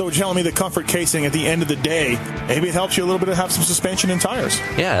 So you're telling me the comfort casing at the end of the day, maybe it helps you a little bit to have some suspension in tires.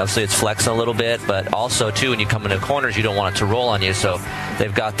 Yeah, obviously it's flexing a little bit, but also, too, when you come into corners, you don't want it to roll on you. So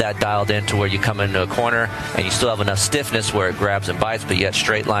they've got that dialed in to where you come into a corner and you still have enough stiffness where it grabs and bites, but yet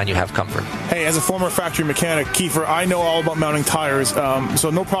straight line, you have comfort. Hey, as a former factory mechanic, Kiefer, I know all about mounting tires, so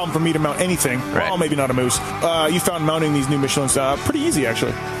no problem for me to mount anything. Right. Well, maybe not a moose. You found mounting these new Michelins pretty easy,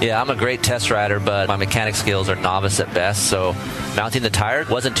 actually. Yeah, I'm a great test rider, but my mechanic skills are novice at best, so mounting the tire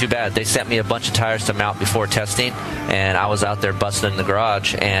wasn't too bad. They sent me a bunch of tires to mount before testing, and I was out there busting in the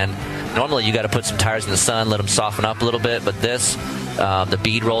garage. And normally you got to put some tires in the sun, let them soften up a little bit, but this, the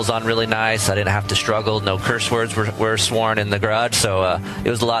bead rolls on really nice. I didn't have to struggle. No curse words were sworn in the garage, so it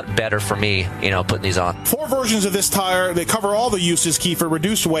was a lot better for me, putting these on. 4 versions of this tire. They cover all the uses, Kiefer: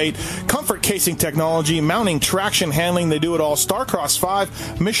 reduced weight, comfort casing technology, mounting, traction, handling. They do it all. Starcross 5,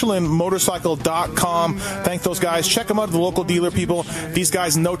 MichelinMotorcycle.com. Thank those guys. Check them out at the local dealer, people. These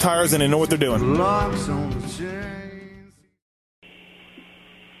guys know tires and they know what they're doing. And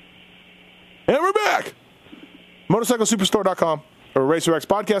we're back. MotorcycleSuperstore.com. A Racer X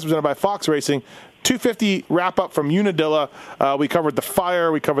podcast presented by Fox Racing. 250 wrap up from Unadilla. We covered the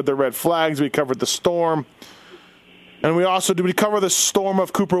fire. We covered the red flags. We covered the storm. And we also did we cover the storm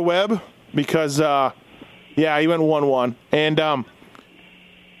of Cooper Webb because, he went 1-1. And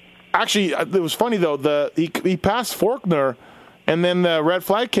actually, it was funny though. He passed Faulkner, and then the red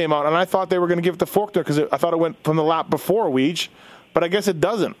flag came out, and I thought they were going to give it to Faulkner because I thought it went from the lap before Weege, but I guess it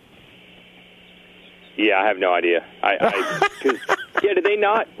doesn't. Yeah, I have no idea. Did they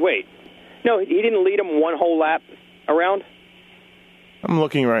not? Wait. No, he didn't lead him one whole lap around? I'm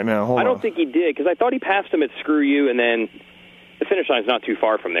looking right now. Hold on. I don't think he did, because I thought he passed him at Screw You, and then the finish line's not too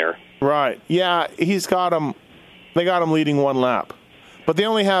far from there. Right. Yeah, he's got him. they got him leading one lap. But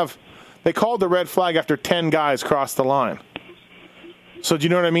they called the red flag after 10 guys crossed the line. So do you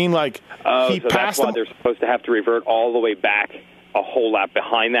know what I mean? Like, he so passed that's why him. they're supposed to have to revert all the way back a whole lap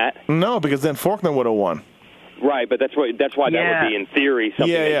behind that? No, because then Faulkner would have won. Right, but that's why that would be, in theory,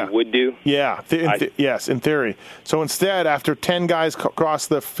 something that you would do? Yeah, yes, in theory. So instead, after 10 guys crossed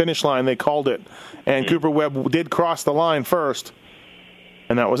the finish line, they called it. And Cooper Webb did cross the line first,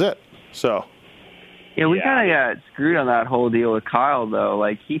 and that was it. So... Yeah, we kind of got screwed on that whole deal with Kyle, though.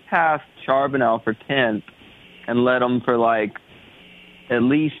 Like, he passed Charbonneau for 10th and led him for, like, at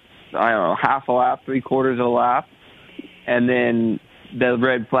least, I don't know, half a lap, three-quarters of a lap. And then the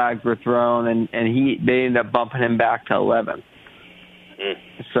red flags were thrown, and they ended up bumping him back to 11th.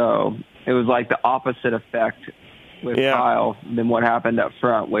 So it was like the opposite effect with Kyle than what happened up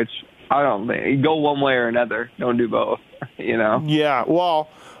front, which I don't think. You go one way or another. Don't do both, you know? Yeah, well,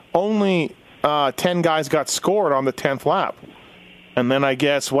 only 10 guys got scored on the 10th lap. And then I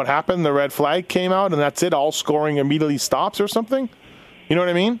guess what happened? The red flag came out, and that's it. All scoring immediately stops or something? You know what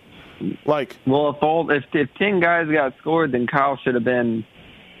I mean? Like, well, if 10 guys got scored, then Kyle should have been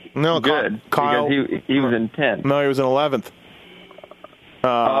good. Kyle, because he was in 10th. No, he was in 11th.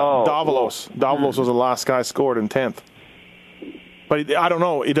 Davalos was the last guy scored in 10th. But I don't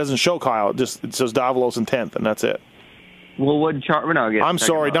know. It doesn't show Kyle. It says Davalos in 10th, and that's it. Well, what did Charbonneau get? I'm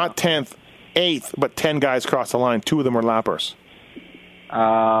sorry, not 10th, 8th, but 10 guys crossed the line. 2 of them were lappers.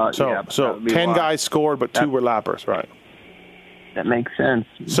 So 10 guys scored, but 2 were lappers, right? That makes sense.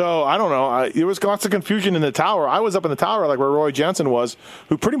 So, I don't know. There was lots of confusion in the tower. I was up in the tower, like where Roy Jensen was,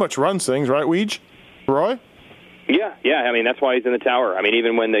 who pretty much runs things, right, Weege? Roy? Yeah. I mean, that's why he's in the tower. I mean,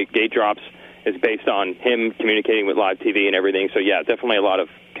 even when the gate drops, it's based on him communicating with live TV and everything. So, yeah, definitely a lot of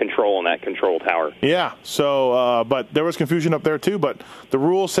control in that control tower. Yeah. So, but there was confusion up there, too. But the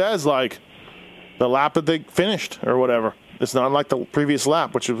rule says, like, the lap that they finished or whatever. It's not like the previous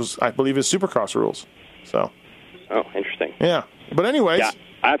lap, which was, I believe, is Supercross rules. So. Oh, interesting. Yeah. But anyways. Yeah,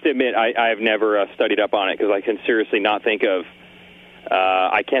 I have to admit, I have never studied up on it because I can seriously not think of,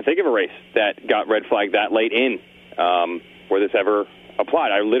 I can't think of a race that got red flagged that late in where this ever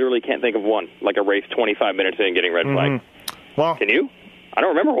applied. I literally can't think of one, like a race 25 minutes in getting red flagged. Well, can you? I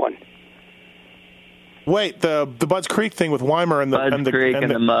don't remember one. Wait, the Budds Creek thing with Weimer and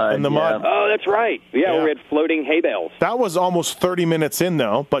the mud. Oh, that's right. Yeah, where we had floating hay bales. That was almost 30 minutes in,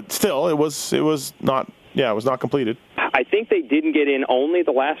 though, but still, it was not. Yeah, it was not completed. I think they didn't get in only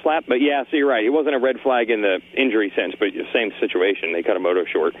the last lap, but yeah, so you're right. It wasn't a red flag in the injury sense, but the same situation. They cut a moto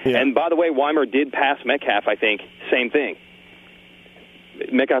short. Yeah. And by the way, Weimer did pass Metcalf, I think. Same thing.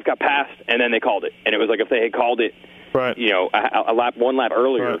 Metcalf got passed, and then they called it. And it was like if they had called it, right, you know, one lap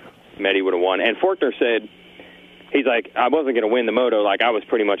earlier, right, Medi would have won. And Faulkner said, he's like, I wasn't going to win the moto. Like, I was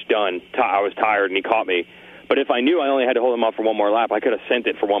pretty much done. I was tired, and he caught me. But if I knew I only had to hold him off for one more lap, I could have sent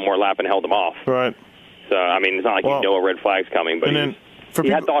it for one more lap and held him off. Right. So, I mean, it's not like you know a red flag's coming, but he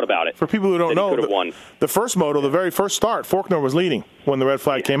had thought about it. For people who don't know, the first moto, the very first start, Faulkner was leading when the red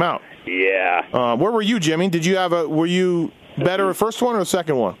flag came out. Yeah. Where were you, Jimmy? Were you better at first one or the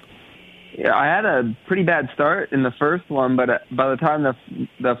second one? Yeah, I had a pretty bad start in the first one, but by the time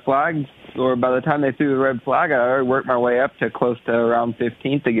the flags, or by the time they threw the red flag, I already worked my way up to close to around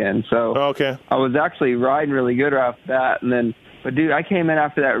 15th again. So I was actually riding really good after that, and then. But, dude, I came in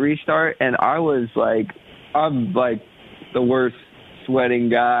after that restart, and I'm like the worst sweating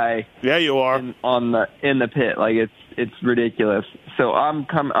guy. Yeah, you are. In the pit. Like, it's ridiculous. So I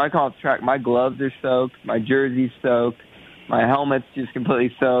come off track. My gloves are soaked. My jersey's soaked. My helmet's just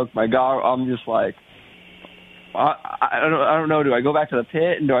completely soaked. My goggles, I'm just like, I don't know. Do I go back to the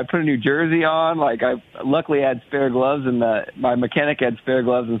pit, and do I put a new jersey on? Like, I luckily had spare gloves, and my mechanic had spare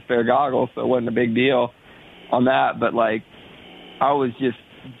gloves and spare goggles, so it wasn't a big deal on that. But, like, I was just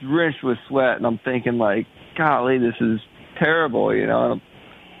drenched with sweat, and I'm thinking, like, golly, this is terrible, you know. And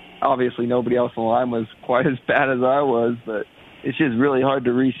obviously, nobody else on the line was quite as bad as I was, but it's just really hard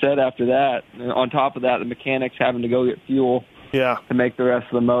to reset after that. And on top of that, the mechanics having to go get fuel to make the rest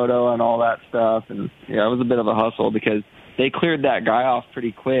of the moto and all that stuff. And, it was a bit of a hustle because they cleared that guy off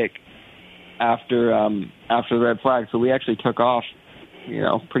pretty quick after the red flag. So we actually took off,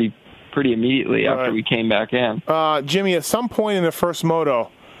 pretty immediately after we came back in. Jimmy, at some point in the first moto,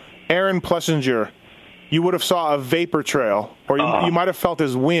 Aaron Plessinger, you would have saw a vapor trail, or you might have felt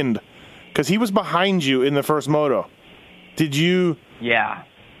his wind, because he was behind you in the first moto. Did you? Yeah.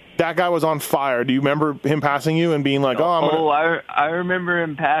 That guy was on fire. Do you remember him passing you and being like, I remember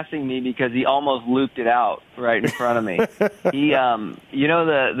him passing me because he almost looped it out right in front of me. He,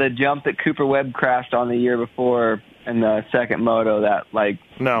 the jump that Cooper Webb crashed on the year before in the second moto that,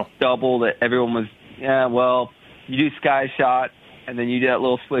 double that everyone was, you do sky shot, and then you do that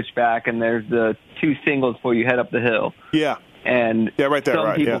little switchback, and there's the 2 singles before you head up the hill. Yeah. And right there,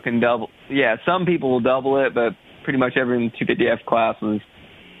 some people can double. Yeah, some people will double it, but pretty much everyone in the 250F class was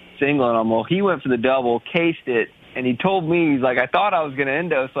singling them. Well, he went for the double, cased it, and he told me, he's like, I thought I was going to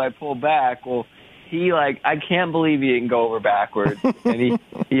endo, so I pulled back. Well, he I can't believe he didn't go over backwards, and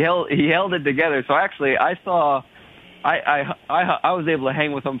he held it together. So actually, I saw, I was able to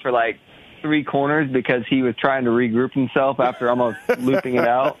hang with him for like 3 corners because he was trying to regroup himself after almost looping it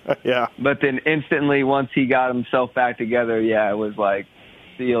out. Yeah. But then instantly, once he got himself back together, it was like,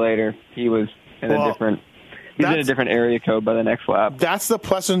 see you later. He was in a different area code by the next lap. That's the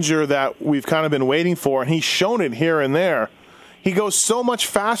Plessinger that we've kind of been waiting for, and he's shown it here and there. He goes so much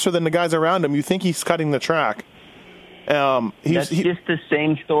faster than the guys around him. You think he's cutting the track. That's just the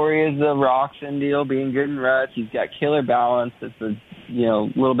same story as the Roxon deal, being good in ruts. He's got killer balance. It's a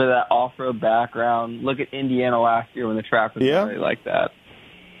little bit of that off-road background. Look at Indiana last year when the track was really like that.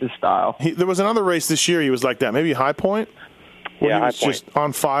 His style. There was another race this year he was like that. Maybe High Point? Where he was just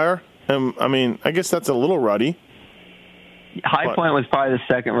on fire. I guess that's a little ruddy. High Point was probably the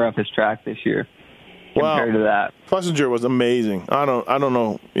second roughest track this year compared to that. Plessinger was amazing. I don't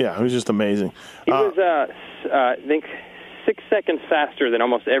know. Yeah, he was just amazing. He was, I think, 6 seconds faster than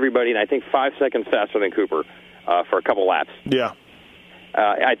almost everybody, and I think 5 seconds faster than Cooper for a couple laps. Yeah.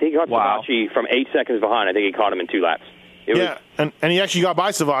 I think he caught Savacci from 8 seconds behind. I think he caught him in 2 laps. And he actually got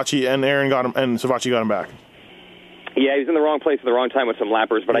by Savacci, and Aaron got him, and Savacci got him back. Yeah, he was in the wrong place at the wrong time with some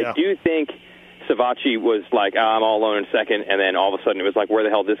lappers, but I do think Savacci was like, I'm all alone in second, and then all of a sudden it was like, where the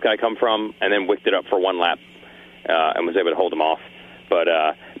hell did this guy come from? And then whipped it up for 1 lap and was able to hold him off. But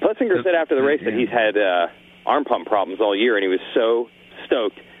Plessinger said after the race that he's had arm pump problems all year, and he was so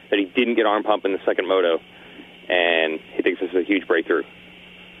stoked that he didn't get arm pump in the second moto, and he thinks this is a huge breakthrough.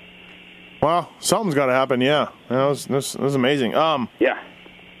 Well, something's got to happen, yeah. This was amazing. Yeah.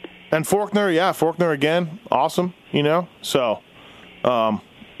 And Faulkner again, awesome, So,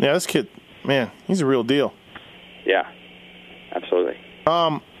 this kid, man, he's a real deal. Yeah, absolutely.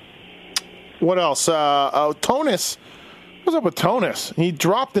 What else? Tonus. What's up with Tonus? He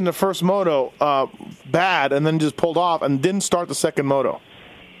dropped in the first moto bad and then just pulled off and didn't start the second moto.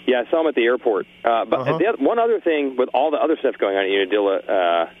 Yeah, I saw him at the airport. But one other thing with all the other stuff going on at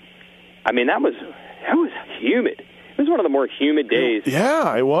Unadilla, that was humid. It was one of the more humid days.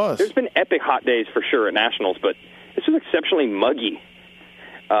 Yeah, it was. There's been epic hot days for sure at Nationals, but this was exceptionally muggy.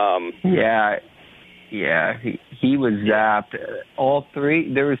 He was zapped. All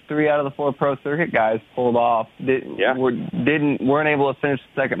 3. There was 3 out of the 4 Pro Circuit guys pulled off. Weren't able to finish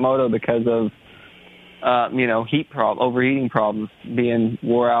the second moto because of overheating problems, being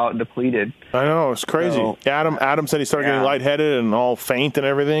wore out, depleted. I know, it's crazy. So, Adam said he started getting lightheaded and all faint and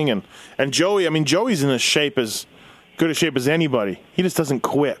everything. And Joey, Joey's in as good a shape as anybody. He just doesn't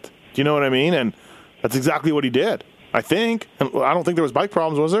quit. Do you know what I mean? And that's exactly what he did, I think. And I don't think there was bike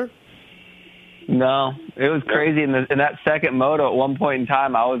problems, was there? No, it was crazy. In that second moto, at one point in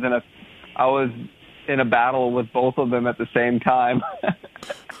time, I was in a battle with both of them at the same time.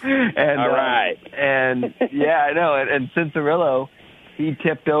 And, all right. I know. And Cincerillo, he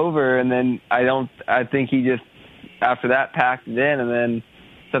tipped over, and then I think he just after that packed it in, and then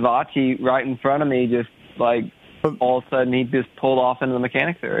Savacci right in front of me just all of a sudden he just pulled off into the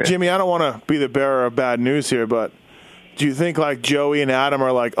mechanics area. Jimmy, I don't want to be the bearer of bad news here, but do you think Joey and Adam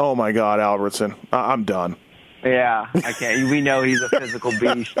are like, oh my God, Albertson, I'm done? Yeah, I can't. We know he's a physical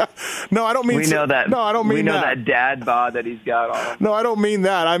beast. No, I don't mean. We know that. No, I don't mean that. We know that dad bod that he's got on him. No, I don't mean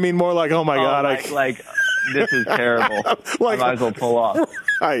that. I mean more like, oh my God, this is terrible. I might as well pull off.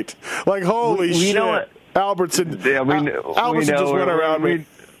 Right, holy shit. Know what? Albertson. Yeah, Albertson just went around me.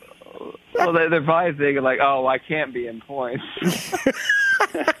 Well, they're probably thinking I can't be in points.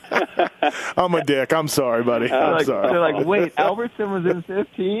 I'm a dick. I'm sorry, buddy. I'm sorry. They're like, wait, Albertson was in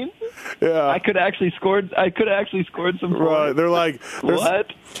 15? Yeah. I could have actually scored some points. Right. They're like,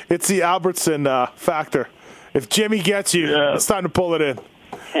 what? It's the Albertson factor. If Jimmy gets you, it's time to pull it in.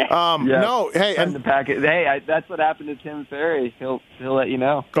 No, hey, and the packet. Hey, that's what happened to Tim Ferry. He'll let you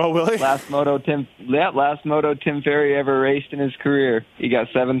know. Oh, really? Last moto Tim Ferry ever raced in his career. He got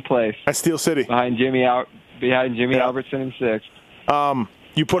 7th place at Steel City behind Jimmy Albertson in 6th.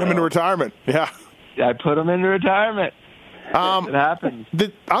 You put him into retirement. Yeah, I put him into retirement. It happens.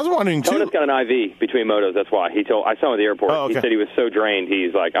 I was wondering too. Tonus got an IV between motos. That's why I saw him at the airport. Oh, okay. He said he was so drained.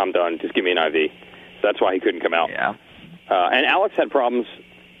 He's like, I'm done. Just give me an IV. So that's why he couldn't come out. Yeah. And Alex had problems.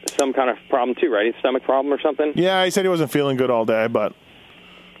 Some kind of problem too, right? His stomach problem or something? Yeah, he said he wasn't feeling good all day, but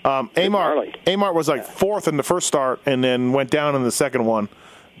Amart was 4th in the first start and then went down in the second one.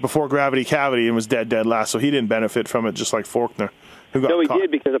 before Gravity Cavity and was dead last, so he didn't benefit from it, just like Faulkner, who got No, he caught.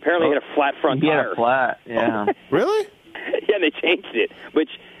 did, because apparently he had a flat front tire. He had a flat, yeah. Oh, really? Yeah, they changed it, which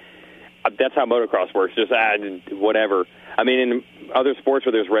that's how motocross works, just whatever. I mean, in other sports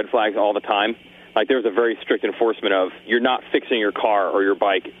where there's red flags all the time, like there's a very strict enforcement of you're not fixing your car or your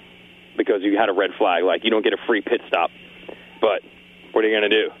bike because you had a red flag. Like, you don't get a free pit stop. But what are you going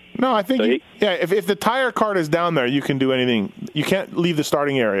to do? No, I think, if the tire cart is down there, you can do anything. You can't leave the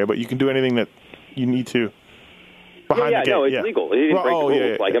starting area, but you can do anything that you need to behind the gate. No, it's legal. He didn't break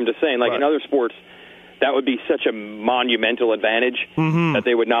the rules. I'm just saying, like in other sports, that would be such a monumental advantage that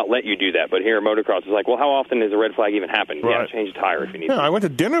they would not let you do that. But here in motocross, it's like, well, how often does a red flag even happen? You got to change the tire if you need to. I went to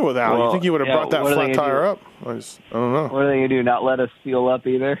dinner with Al. You think he would have brought that flat tire up? I don't know. What are they going to do, not let us fuel up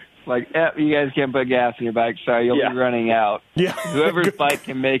either? Like, you guys can't put gas in your bike. Sorry, you'll be running out. Yeah. Whoever's bike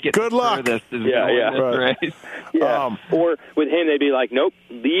can make it. Good luck. This is this race. Yeah. Or with him, they'd be like, nope,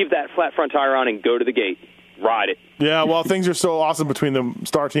 leave that flat front tire on and go to the gate. Ride it. Yeah, well, things are so awesome between the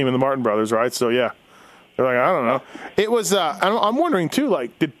Star Team and the Martin brothers, right? So, yeah. They're like, I don't know. It was, I'm wondering, too,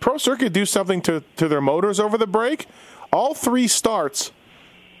 like, did Pro Circuit do something to their motors over the break? All three starts,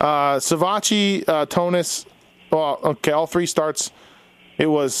 Savachi, Tonis, all three starts. It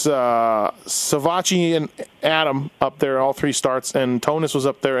was Savachi and Adam up there, all three starts, and Tonis was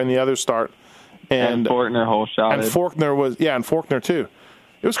up there in the other start. And Faulkner whole shot. And Faulkner and Faulkner, too.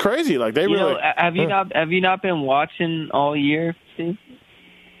 It was crazy. Like, they really. Have you not been watching all year, Steve?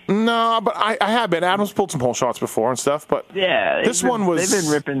 No, but I have been. Adam's pulled some hole shots before and stuff, but this one was. They've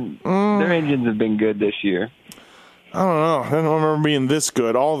been ripping. Their engines have been good this year. I don't know. I don't remember being this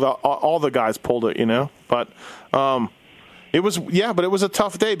good. All the guys pulled it, But it was but it was a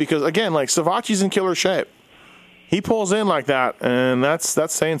tough day because again, like Savachi's in killer shape. He pulls in like that, and that's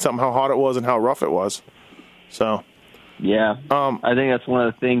saying something how hot it was and how rough it was. So. Yeah, I think that's one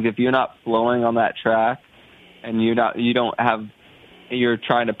of the things. If you're not flowing on that track, and you're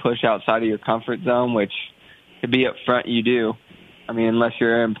trying to push outside of your comfort zone, which to be up front you do. I mean, unless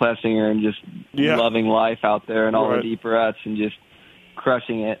you're Aaron Plessinger and just loving life out there and all the deep ruts and just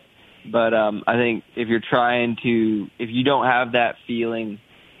crushing it. But I think if you don't have that feeling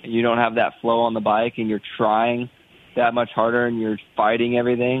and you don't have that flow on the bike and you're trying that much harder and you're fighting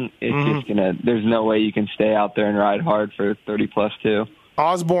everything, it's just there's no way you can stay out there and ride hard for 30+2.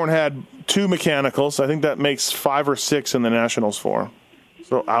 Osborne had 2 mechanicals. I think that makes 5 or 6 in the Nationals for him.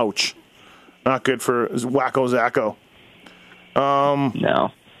 So, ouch. Not good for Wacko Zacko.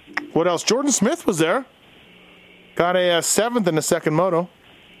 No. What else? Jordan Smith was there. Got a 7th in the second moto.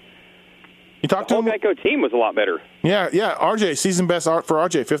 You talked to him? The whole Geico team was a lot better. Yeah. RJ, season best for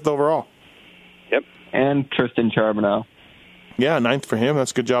RJ, 5th overall. Yep. And Tristan Charbonneau. Yeah, 9th for him.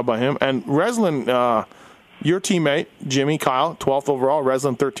 That's a good job by him. And Reslin, your teammate, Jimmy, Kyle, 12th overall.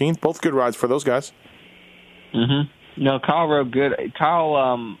 Reslin, 13th. Both good rides for those guys. Mm-hmm. No, Kyle rode good.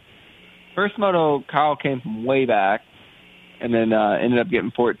 Kyle, first moto, Kyle came from way back and then ended up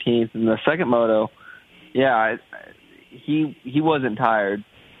getting 14th. And the second moto, he wasn't tired,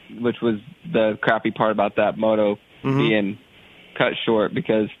 which was the crappy part about that moto being cut short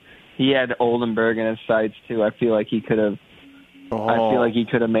because he had Oldenburg in his sights too. I feel like he could have. I feel like he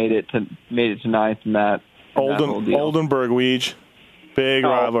could have made it to 9th in that. Oldenburg, Weege, big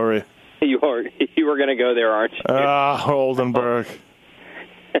rivalry. You were going to go there, aren't you? Oldenburg.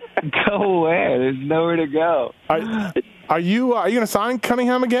 Go where? There's nowhere to go. Are you going to sign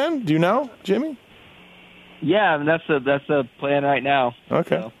Cunningham again? Do you know, Jimmy? Yeah, I mean, that's the plan right now.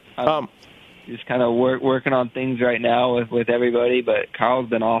 Okay. So, just kind of working on things right now with everybody. But Kyle's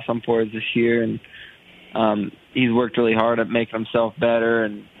been awesome for us this year, and he's worked really hard at making himself better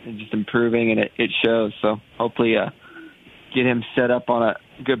and just improving, and it shows. So hopefully get him set up on a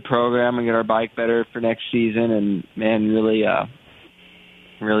good program and get our bike better for next season, and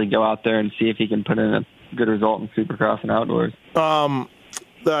really go out there and see if he can put in a good result in Supercross and outdoors.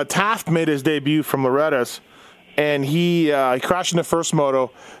 Taft made his debut from Loretta's, and he crashed in the first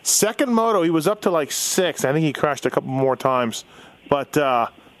moto. Second moto, he was up to like 6th. I think he crashed a couple more times, but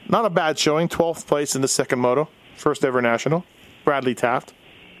not a bad showing. 12th place in the second moto, first ever national. Bradley Taft.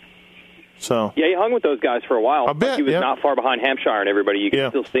 So yeah, he hung with those guys for a while. A bit, he was not far behind Hampshire and everybody. You could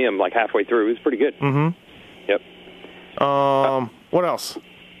still see him like halfway through. He was pretty good. Mm-hmm. Yep. What else?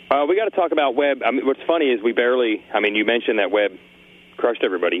 We got to talk about Webb. I mean, what's funny is you mentioned that Webb crushed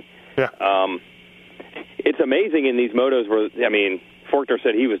everybody. Yeah. It's amazing in these motos where, Faulkner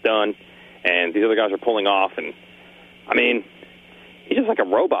said he was done, and these other guys are pulling off, and, he's just like a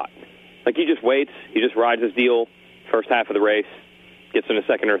robot. Like, he just waits, he just rides his deal first half of the race, gets into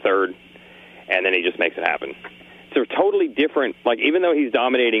second or third, and then he just makes it happen. a totally different, like, even though he's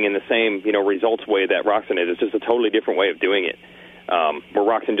dominating in the same, results way that Roczen is, it's just a totally different way of doing it, where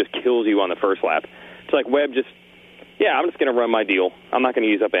Roczen just kills you on the first lap. It's like Webb just, I'm just going to run my deal. I'm not going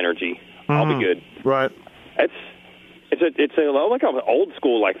to use up energy. I'll be good. Right. It's like an old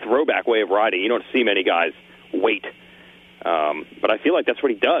school, like, throwback way of riding. You don't see many guys wait. But I feel like that's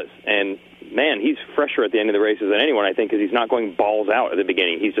what he does. And, man, he's fresher at the end of the races than anyone, I think, because he's not going balls out at the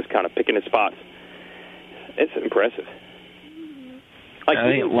beginning. He's just kind of picking his spots. It's impressive. Like, I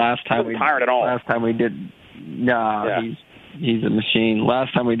think last time we tired at all. Last time we did, he's a machine.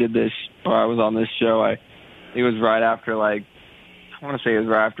 Last time we did this, or I was on this show, it was right after, like, I want to say it was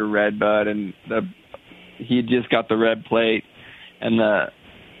right after Red Bud, and he had just got the red plate, and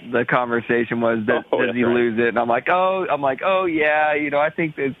the conversation was, does he lose it? And I'm like, oh yeah, I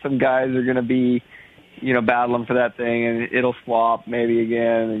think that some guys are going to be, battling for that thing, and it'll swap maybe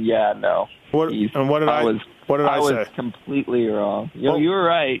again. And no. What did I say? I was completely wrong. You were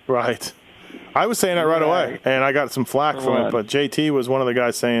right. Right. I was saying that right away, and I got some flack from it. But JT was one of the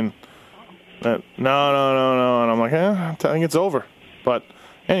guys saying that no, and I'm like, I think it's over. But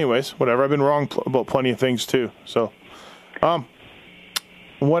anyways, whatever. I've been wrong about plenty of things too. So,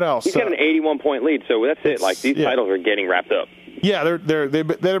 what else? He's got an 81-point lead, so that's it. Like, these titles are getting wrapped up. Yeah, they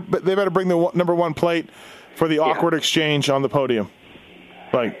better bring the number one plate for the awkward exchange on the podium,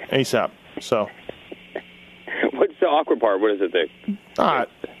 like ASAP. So, what's the awkward part? What is it there?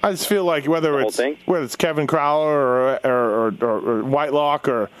 I just feel like whether it's Kevin Crowler or Whitelock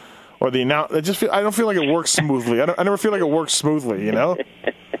or the announce, I don't feel like it works smoothly. I never feel like it works smoothly. How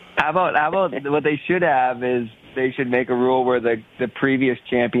about what they should have is they should make a rule where the previous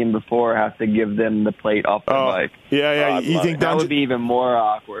champion before has to give them the plate off the bike. Yeah. You think that would be even more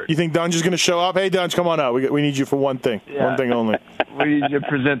awkward? You think Dunge is going to show up? Hey, Dunge, come on out. We need you for one thing. Yeah. One thing only. We need you to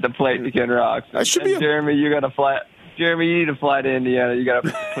present the plate to Ken Roczen. Jeremy, you got to fly. Jeremy, you need to fly to Indiana. You got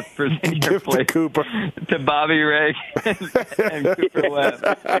to present your plate to Cooper, to Bobby Ray and Cooper Webb.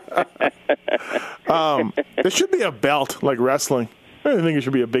 There should be a belt like wrestling. I think it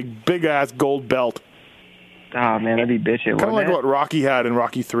should be a big ass gold belt. Oh man, that'd be bitchin'. Kind of like what Rocky had in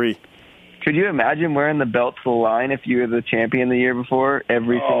Rocky 3. Could you imagine wearing the belt to the line if you were the champion the year before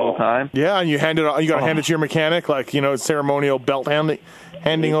every single time? Yeah, and you got to hand it to your mechanic, like ceremonial belt handing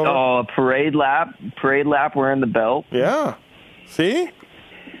over. Oh, a parade lap wearing the belt. Yeah, see,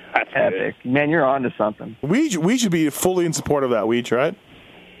 that's epic. Good. Man, you're on to something. We should be fully in support of that, Weech, right?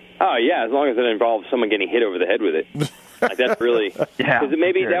 Oh yeah, as long as it involves someone getting hit over the head with it. Like, that's really, because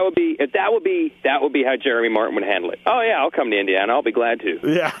maybe that would be how Jeremy Martin would handle it. Oh yeah, I'll come to Indiana. I'll be glad to.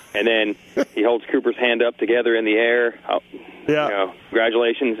 Yeah. And then he holds Cooper's hand up together in the air. Yeah.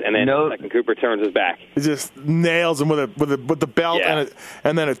 Congratulations. And then second Cooper turns his back. He just nails him with the belt and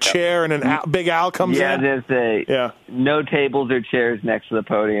then a chair and Big Al comes in. Yeah, no tables or chairs next to the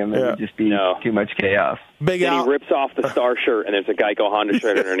podium. It would just be too much chaos. Then he rips off the star shirt, and there's a Geico Honda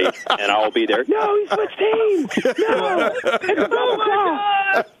shirt underneath, and I'll be there. No, he switched teams. No, oh my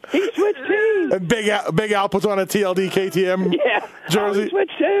God, he switched teams. And Big Al puts on a TLD KTM jersey. He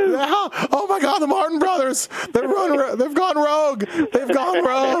switched teams. Oh my God, the Martin brothers! They've gone rogue. They've gone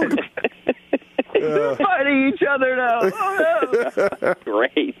rogue. They're fighting each other now. Oh no!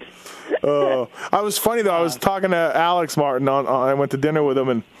 Great. I was funny though. I was talking to Alex Martin. I went to dinner with him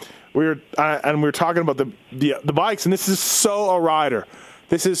and. We were talking about the bikes, and this is so a rider.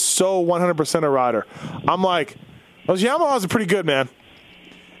 This is so 100% a rider. I'm like, those Yamahas are pretty good, man.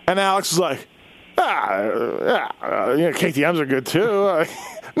 And Alex was like, KTMs are good too.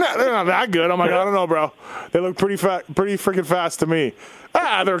 No, they're not that good. I'm like, I don't know, bro. They look pretty freaking fast to me.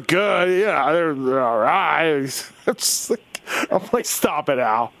 They're good. Yeah, they're all right. I'm like, stop it,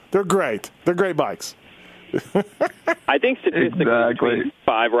 Al. They're great. They're great bikes. I think statistically, between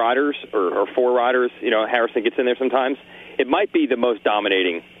 5 riders or 4 riders, Harrison gets in there sometimes. It might be the most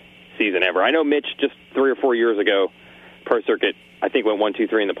dominating season ever. I know Mitch just 3 or 4 years ago, Pro Circuit, I think went 1, 2,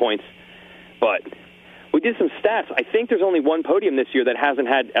 3 in the points. But we did some stats. I think there's only one podium this year that hasn't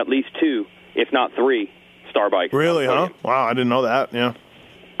had at least 2, if not 3, star bikes. Really, huh? Wow, I didn't know that. Yeah.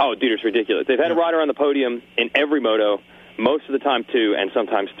 Oh, dude, it's ridiculous. They've had a rider on the podium in every moto, most of the time 2, and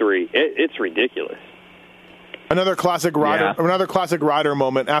sometimes 3. It's ridiculous. Another classic rider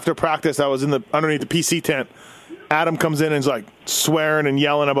moment. After practice, I was underneath the PC tent. Adam comes in and is like swearing and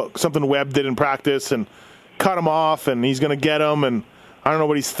yelling about something Webb did in practice and cut him off, and he's going to get him, and I don't know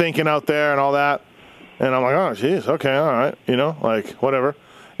what he's thinking out there and all that. And I'm like, oh, geez, okay, all right, whatever.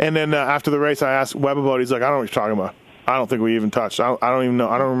 And then after the race, I asked Webb about it. He's like, I don't know what you're talking about. I don't think we even touched. I don't even know.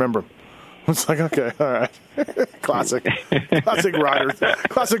 I don't remember. It's like, okay, all right. Classic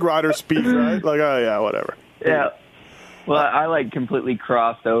rider speak, right? Like, oh, yeah, whatever. Yeah, Well, I like completely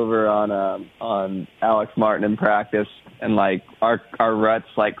crossed over on Alex Martin in practice, and like our ruts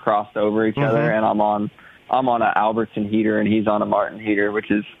like crossed over each other, and I'm on an Albertson heater and he's on a Martin heater, which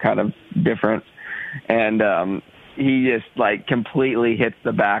is kind of different. And he just like completely hits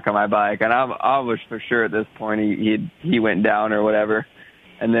the back of my bike, and I was for sure at this point he went down or whatever.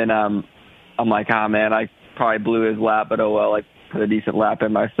 And then I'm like, man, I probably blew his lap, but oh well, I put a decent lap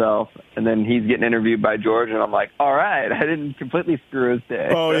in myself. And then he's getting interviewed by George, and I'm like, all right, I didn't completely screw his day.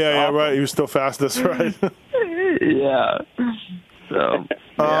 Oh, yeah, right. He was still fastest, right? Yeah. So,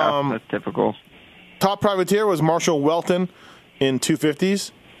 that's typical. Top privateer was Marshall Welton in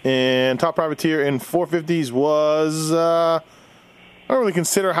 250s, and top privateer in 450s was I don't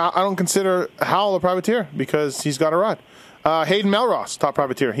consider Howell a privateer because he's got a rod. Hayden Melross, top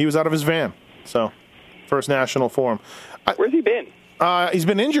privateer. He was out of his van, so first national for him. Where's he been? He's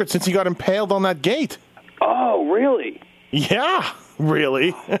been injured since he got impaled on that gate. Oh, really? Yeah,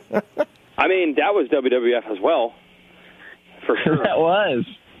 really. I mean, that was WWF as well, for sure. That was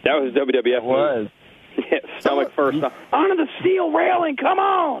WWF. It was. Yeah, stomach first. Onto the steel railing, come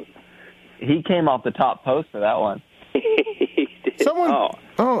on! He came off the top post for that one. He did.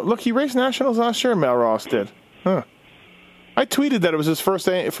 Oh, look, he raced nationals last year, Melross did. Huh. I tweeted that it was his first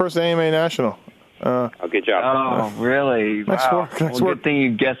AMA national. Good job. Oh, really? Nice wow. work. Good thing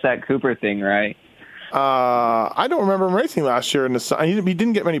you guessed that Cooper thing right. I don't remember him racing last year. He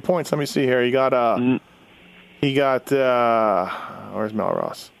didn't get many points. Let me see here. He got where's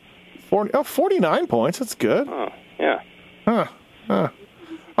Melross? 49 points. That's good. Oh, yeah. Huh. Oh,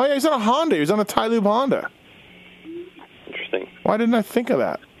 yeah, he's on a Honda. He was on a Tylube Honda. Interesting. Why didn't I think of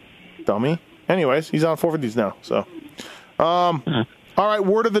that? Dummy. Anyways, he's on 450s now. So, all right,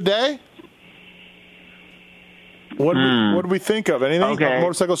 word of the day. What do we think of? Anything? Okay.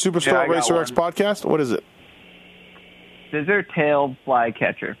 Motorcycle Superstore Racer X podcast? What is it? Scissor-tailed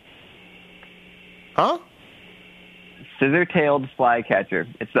flycatcher. Huh? Scissor-tailed flycatcher.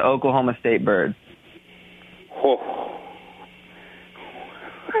 It's the Oklahoma State bird. Oh.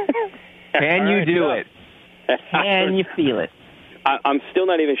 Can you do it? Can you feel it? I'm still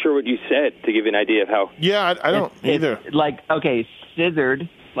not even sure what you said to give you an idea of how. Yeah, I don't either. It's like, okay, scissored,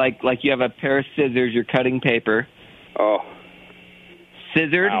 like you have a pair of scissors, you're cutting paper. Oh.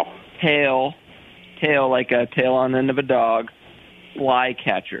 Scissored, wow. tail like a tail on the end of a dog,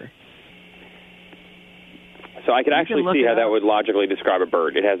 flycatcher. So I can actually see how that would logically describe a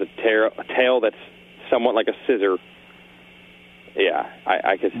bird. It has a tail that's somewhat like a scissor. Yeah,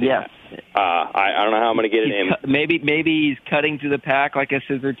 I can see that. I don't know how I'm going to get it in. Maybe he's cutting through the pack like a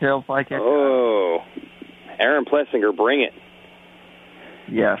scissor tail flycatcher. Oh, Aaron Plessinger, bring it.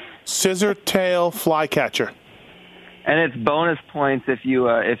 Yes. Scissor tail flycatcher. And it's bonus points if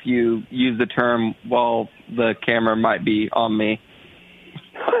you use the term while the camera might be on me.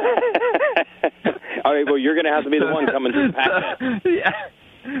 All right, well, you're going to have to be the one coming to the pack. Yeah.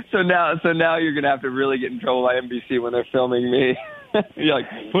 So now you're going to have to really get in trouble by NBC when they're filming me. You're like,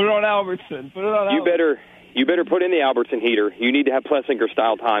 put it on Albertson. Put it on Albertson. You better put in the Albertson heater. You need to have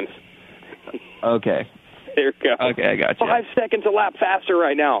Plessinger-style times. Okay. There you go. Okay, I got you. 5 seconds a lap faster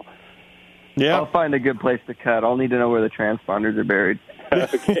right now. Yeah. I'll find a good place to cut. I'll need to know where the transponders are buried.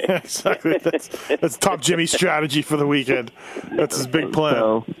 Okay. Yeah, exactly. That's Top Jimmy's strategy for the weekend. That's his big plan.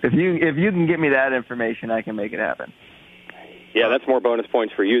 So if you can get me that information, I can make it happen. Yeah, that's more bonus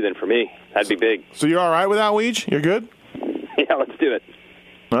points for you than for me. That'd be big. So you're all right with that, Weege? You're good? Yeah, let's do it.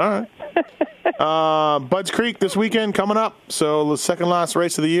 All right. Budds Creek this weekend coming up. So the second last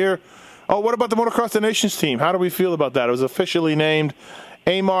race of the year. Oh, what about the Motocross the Nations team? How do we feel about that? It was officially named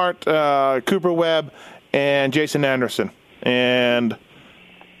Amart, Cooper Webb, and Jason Anderson. And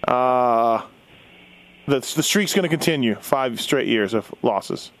the streak's going to continue. 5 straight years of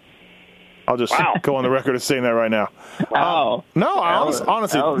losses. I'll just go on the record as saying that right now. Wow. No,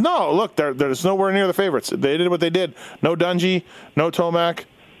 honestly, no. Look, there's nowhere near the favorites. They did what they did. No Dungey, no Tomac.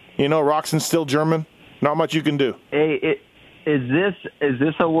 You know, Roxon's still German. Not much you can do. Hey, is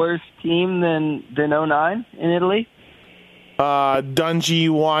this a worse team than 09 in Italy? Dungey,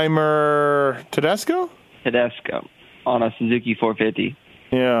 Weimer, Tedesco on a Suzuki 450.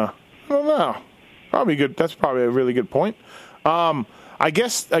 Yeah, I don't know. Probably good. That's probably a really good point. I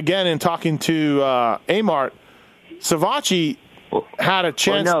guess, again, in talking to Amart, Savacci had a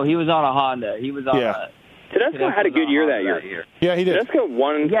chance. No, he was on a Honda. He was on Tedesco had a good year that year. Yeah, he did. Tedesco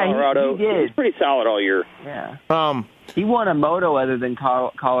won Colorado. He did. He was pretty solid all year. Yeah. He won a moto other than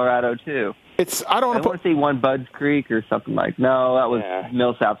Colorado, too. I don't want to say he won Budds Creek or something like. No, that was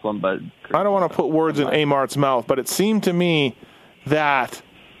Millsaps won Budds Creek. I don't want to put words in Amart's mouth, but it seemed to me that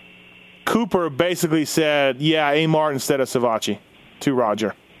Cooper basically said, yeah, Amart instead of Savacci to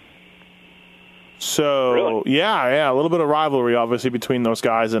Roger. So, really? yeah, a little bit of rivalry, obviously, between those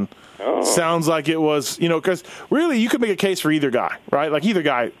guys. And sounds like it was, because really you could make a case for either guy, right? Like either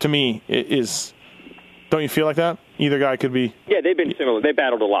guy, to me, is – don't you feel like that? Either guy could be – Yeah, they've been similar. They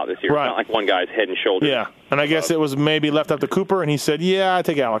battled a lot this year. Right. It's not like one guy's head and shoulders. Yeah, and I guess it was maybe left up to Cooper, and he said, yeah, I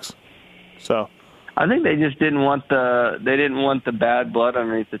take Alex. So I think they just didn't want the bad blood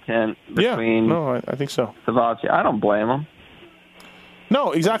underneath the tent between I think so. Savacci. I don't blame them.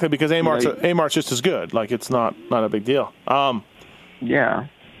 No, exactly, because Amart's just as good. Like, it's not a big deal. Yeah.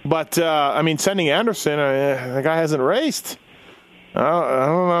 But, sending Anderson, the guy hasn't raced. I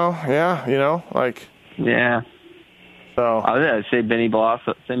don't know. Yeah, Yeah. So. I was going to say Benny Bloss.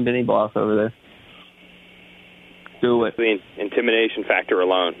 Send Benny Bloss over there. Do it. The intimidation factor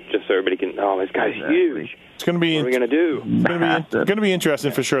alone, just so everybody can, this guy's huge. It's going to be. What are we going to do? It's going to be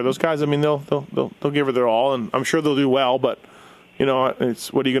interesting for sure. Those guys, they'll give it their all, and I'm sure they'll do well, but.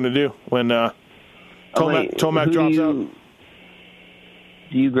 It's what are you going to do when Tomac drops out?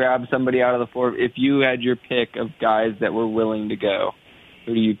 Do you grab somebody out of the four? If you had your pick of guys that were willing to go,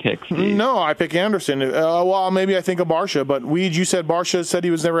 who do you pick, Steve? No, I pick Anderson. Maybe I think of Barsha, but Weed, you said Barsha said he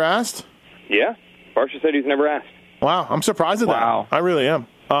was never asked? Yeah, Barsha said he's never asked. Wow, I'm surprised at that. I really am.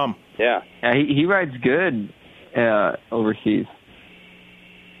 Yeah, he rides good overseas.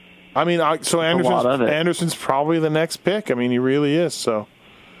 Anderson's probably the next pick. He really is. So,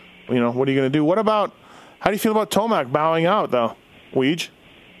 what are you going to do? How do you feel about Tomac bowing out, though, Weege?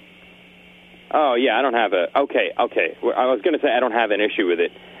 Oh, yeah, I don't have okay. I was going to say I don't have an issue with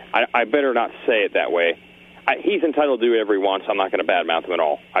it. I better not say it that way. He's entitled to do whatever he wants. I'm not going to badmouth him at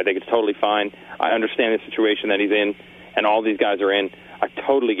all. I think it's totally fine. I understand the situation that he's in and all these guys are in. I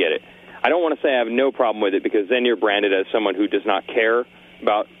totally get it. I don't want to say I have no problem with it because then you're branded as someone who does not care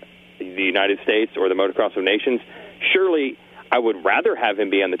about the United States or the Motocross of Nations. Surely I would rather have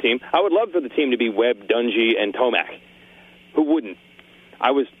him be on the team. I would love for the team to be Webb, Dungey, and Tomac. Who wouldn't? I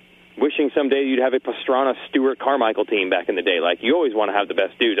was wishing someday you'd have a Pastrana, Stewart, Carmichael team back in the day. Like, you always want to have the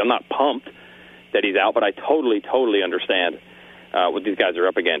best dudes. I'm not pumped that he's out, but I totally understand what these guys are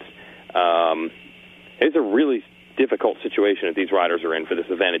up against. It's a really difficult situation that these riders are in for this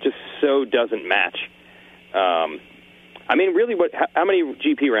event. It just so doesn't match. Really, how many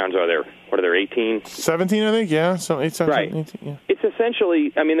GP rounds are there? What are there, 18? 17, I think, yeah. So 18, right. 18, yeah. It's essentially,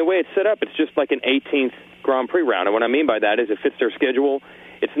 the way it's set up, it's just like an 18th Grand Prix round. And what I mean by that is it fits their schedule.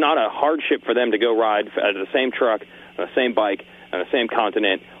 It's not a hardship for them to go ride out of the same truck, on the same bike, on the same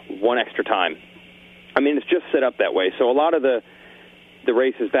continent, one extra time. It's just set up that way. So a lot of the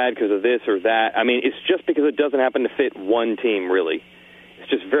race is bad because of this or that. It's just because it doesn't happen to fit one team, really. It's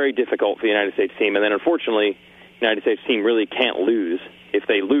just very difficult for the United States team. And then, unfortunately, the United States team really can't lose. If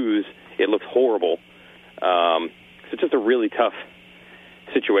they lose, it looks horrible. So it's just a really tough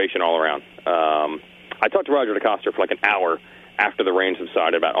situation all around. I talked to Roger DeCoster for like an hour after the rain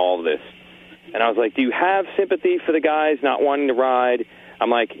subsided about all of this. And I was like, do you have sympathy for the guys not wanting to ride? I'm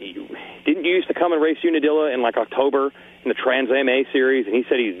like, didn't you used to come and race Unadilla in like October in the Trans Am Series? And he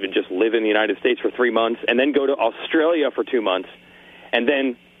said he's been just live in the United States for 3 months and then go to Australia for 2 months. And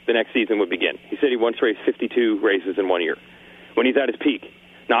then the next season would begin. He said he once raced 52 races in 1 year when he's at his peak,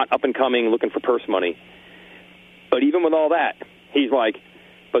 not up and coming, looking for purse money. But even with all that, he's like,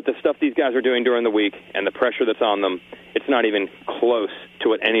 but the stuff these guys are doing during the week and the pressure that's on them, it's not even close to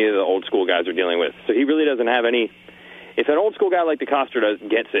what any of the old school guys are dealing with. So he really doesn't have any. If an old school guy like DeCoster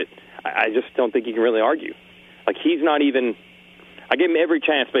gets it, I just don't think you can really argue. Like, he's not even. I gave him every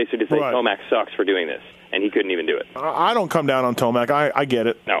chance basically to say Tomac sucks for doing this, and he couldn't even do it. I don't come down on Tomac. I get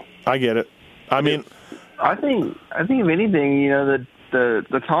it. No, I get it. I think if anything,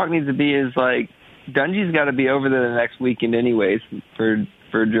 the talk needs to be is like Dungey's got to be over there the next weekend anyways for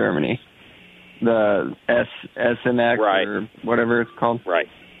Germany, the SMX or whatever it's called. Right.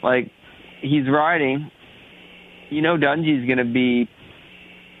 Like, he's riding. Dungey's going to be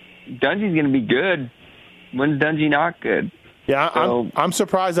good. When's Dungey not good? Yeah, so, I'm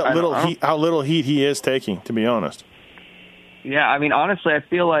surprised at how little heat he is taking, to be honest. Yeah, honestly, I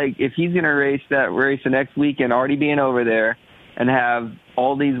feel like if he's going to race the next weekend, already being over there, and have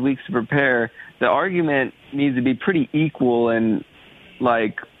all these weeks to prepare, the argument needs to be pretty equal and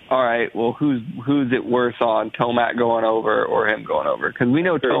like, all right, well, who's it worse on, Tomac going over or him going over? Because we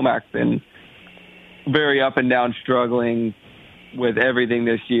know Tomac's been very up and down, struggling with everything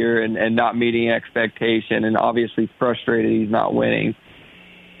this year and not meeting expectation, and obviously frustrated he's not winning.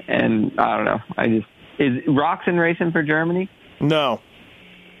 And I don't know. Is Roxon racing for Germany? No.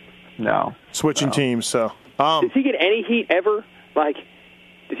 Switching teams. So does he get any heat ever? Like,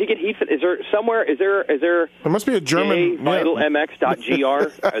 Does he get heat? Is there somewhere? Is there? There must be a German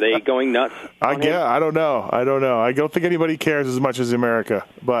VitalMX.gr. Are they going nuts? I don't know. I don't think anybody cares as much as America.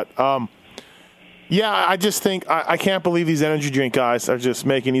 But yeah, I just think I can't believe these energy drink guys are just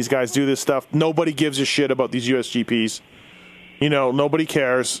making these guys do this stuff. Nobody gives a shit about these USGPs. Nobody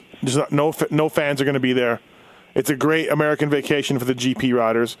cares. There's no fans are going to be there. It's a great American vacation for the GP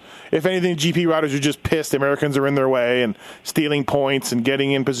riders. If anything, GP riders are just pissed Americans are in their way and stealing points and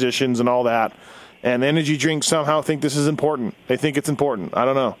getting in positions and all that. And energy drinks somehow think this is important. They think it's important. I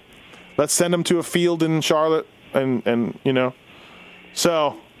don't know. Let's send them to a field in Charlotte and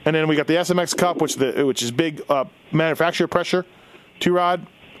So, and then we got the SMX Cup, which is big manufacturer pressure to ride.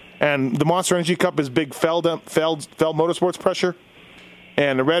 And the Monster Energy Cup is big Feld Motorsports pressure.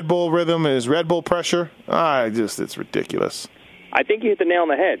 And the Red Bull Rhythm is Red Bull pressure. It's ridiculous. I think you hit the nail on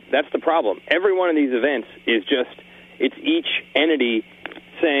the head. That's the problem. Every one of these events is it's each entity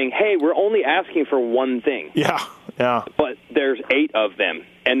saying, hey, we're only asking for one thing. Yeah. But there's 8 of them.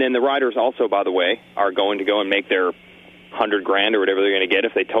 And then the riders also, by the way, are going to go and make their $100,000 or whatever they're going to get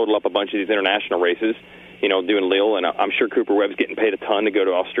if they total up a bunch of these international races, doing Lille. And I'm sure Cooper Webb's getting paid a ton to go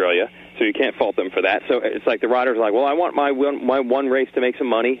to Australia. So you can't fault them for that. So it's like the riders are like, well, I want my one race to make some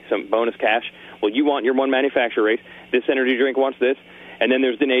money, some bonus cash. Well, you want your one manufacturer race. This energy drink wants this. And then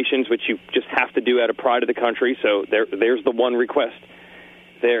there's the nations, which you just have to do out of pride of the country. So there's the one request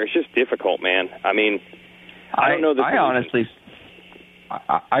there. It's just difficult, man. I mean, I don't know.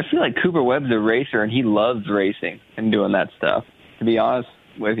 I feel like Cooper Webb's a racer, and he loves racing and doing that stuff, to be honest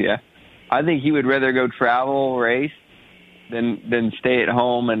with you. I think he would rather go travel, race, than stay at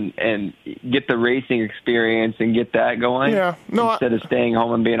home and get the racing experience and get that going instead of staying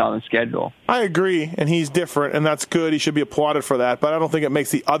home and being on the schedule. I agree, and he's different, and that's good. He should be applauded for that, but I don't think it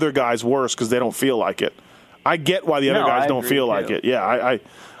makes the other guys worse because they don't feel like it. I get why the other guys don't feel like it. Yeah,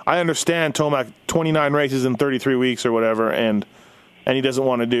 I understand Tomac 29 races in 33 weeks or whatever, and he doesn't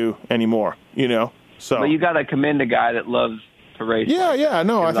want to do anymore, So, but you got to commend a guy that loves to race. Yeah,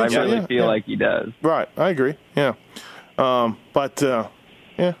 no, I think I really feel like he does. Right, I agree. Yeah. So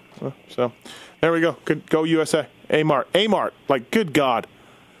there we go. Good, go USA. A-Mart. Like, good God.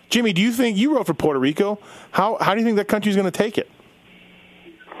 Jimmy, do you think you rode for Puerto Rico? How do you think that country's going to take it?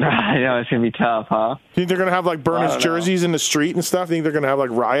 I know it's going to be tough, huh? Do you think they're going to have, like, burn his jerseys in the street and stuff? Do you think they're going to have, like,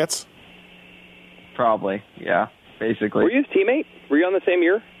 riots? Probably, yeah, basically. Were you his teammate? Were you on the same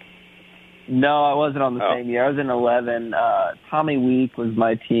year? No, I wasn't on the same year. I was in 11. Tommy Week was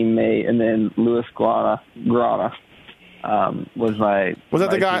my teammate, and then Louis Grana was my Was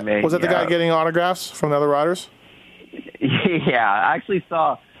that the guy? Teammate. Was that the guy getting autographs from the other riders? Yeah, I actually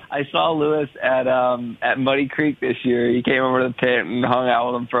saw Louis at Muddy Creek this year. He came over to the pit and hung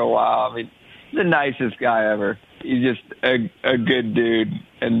out with him for a while. I mean, he's the nicest guy ever. He's just a good dude.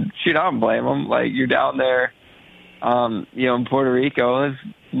 And shoot, I don't blame him. Like, you're down there, in Puerto Rico,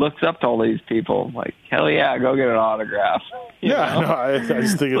 looks up to all these people. Like, hell yeah, go get an autograph. I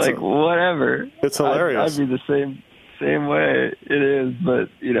just think it's like whatever. It's hilarious. I'd be the same way. It is, but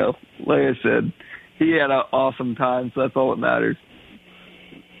like I said, he had an awesome time, so that's all that matters.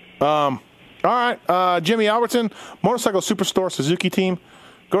 All right, Jimmy Albertson, Motorcycle Superstore Suzuki team.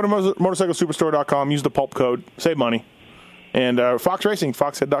 Go to motorcyclesuperstore.com, use the pulp code, save money. And Fox Racing,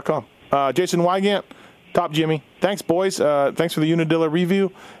 foxhead.com. Jason Wygant, Top Jimmy. Thanks, boys. Thanks for the Unadilla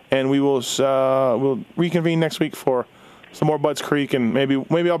review, and we will we'll reconvene next week for some more Budds Creek, and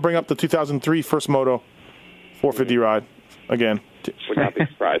maybe I'll bring up the 2003 First Moto 450 ride again. Would not be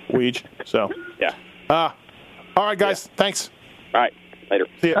surprised. Weege. So yeah. All right, guys. Yeah. Thanks. All right. Later.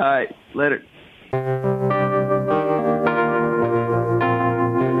 See ya. All right. Later.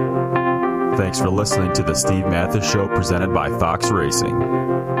 Thanks for listening to the Steve Mathis Show presented by Fox Racing.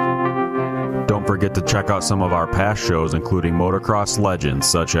 Don't forget to check out some of our past shows, including motocross legends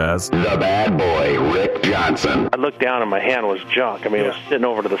such as the bad boy, Rick Johnson. I looked down and my hand was junk. I mean, it was sitting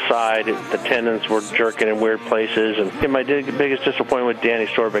over to the side. The tendons were jerking in weird places. And my biggest disappointment with Danny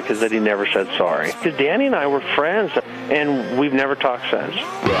Storbeck is that he never said sorry. Because Danny and I were friends, and we've never talked since.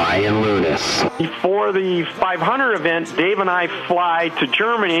 Brian Lunas. Before the 500 event, Dave and I fly to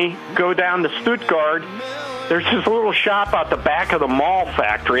Germany, go down to Stuttgart. There's this little shop out the back of the mall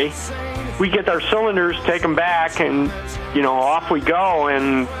factory. we get our cylinders, take them back, and, you know, off we go.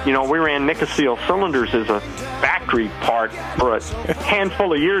 And, you know, we ran Nicosil cylinders as a factory part for a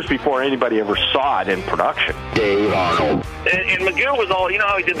handful of years before anybody ever saw it in production. Dave Arnold. And Magoo was all, you know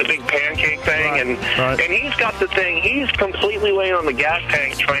how he did the big pancake thing? Right. And he's got the thing, he's completely laying on the gas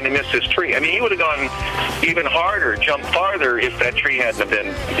tank trying to miss his tree. I mean, he would have gone even harder, jumped farther if that tree hadn't been,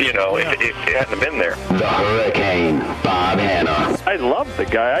 you know, if it hadn't been there. The Hurricane, Bob Hanna. I love the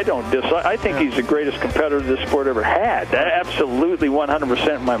guy. I don't dislike. I think he's the greatest competitor this sport ever had. Absolutely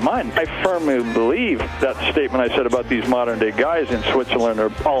 100% in my mind. I firmly believe that statement I said about these modern-day guys in Switzerland or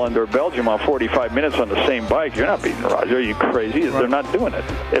Holland or Belgium on 45 minutes on the same bike. You're not beating Roger. Are you crazy? They're not doing it.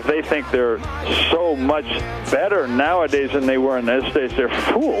 If they think they're so much better nowadays than they were in those days, they're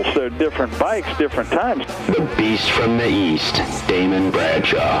fools. They're different bikes, different times. The Beast from the East, Damon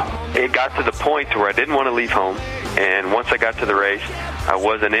Bradshaw. It got to the point where I didn't want to leave home, and once I got to the race, I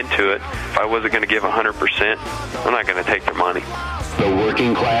wasn't into it. If I wasn't going to give 100%, I'm not going to take their money. The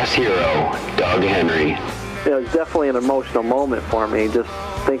working class hero, Doug Henry. It was definitely an emotional moment for me, just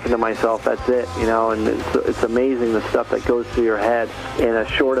thinking to myself, that's it, you know, and it's amazing the stuff that goes through your head in a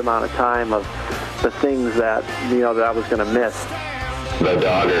short amount of time of the things that, you know, that I was going to miss. The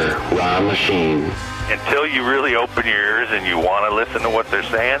Dogger, Ron Lachine. Until you really open your ears and you want to listen to what they're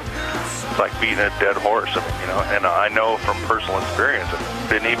saying, it's like beating a dead horse, you know. And I know from personal experience,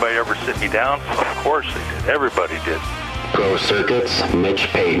 did anybody ever sit me down? Of course they did. Everybody did. Pro Circuits, Mitch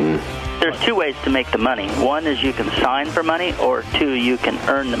Payton. There's two ways to make the money. One is you can sign for money, or two, you can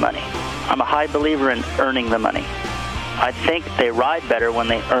earn the money. I'm a high believer in earning the money. I think they ride better when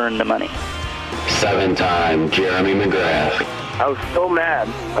they earn the money. 7-time Jeremy McGrath. I was so mad,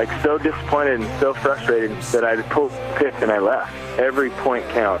 like so disappointed and so frustrated that I pulled pick and I left. Every point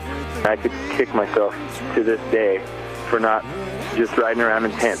counts. I could kick myself to this day for not just riding around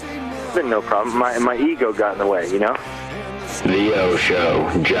in tents. It's been no problem. My ego got in the way, you know? The O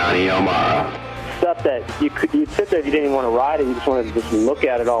Show, Johnny O'Mara. Stuff that you'd sit there if you didn't even want to ride it, you just wanted to just look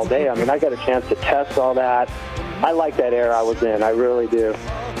at it all day. I mean, I got a chance to test all that. I like that era I was in. I really do.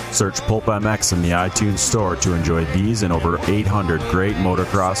 Search Pulp MX in the iTunes store to enjoy these and over 800 great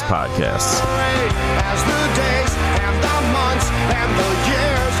motocross podcasts.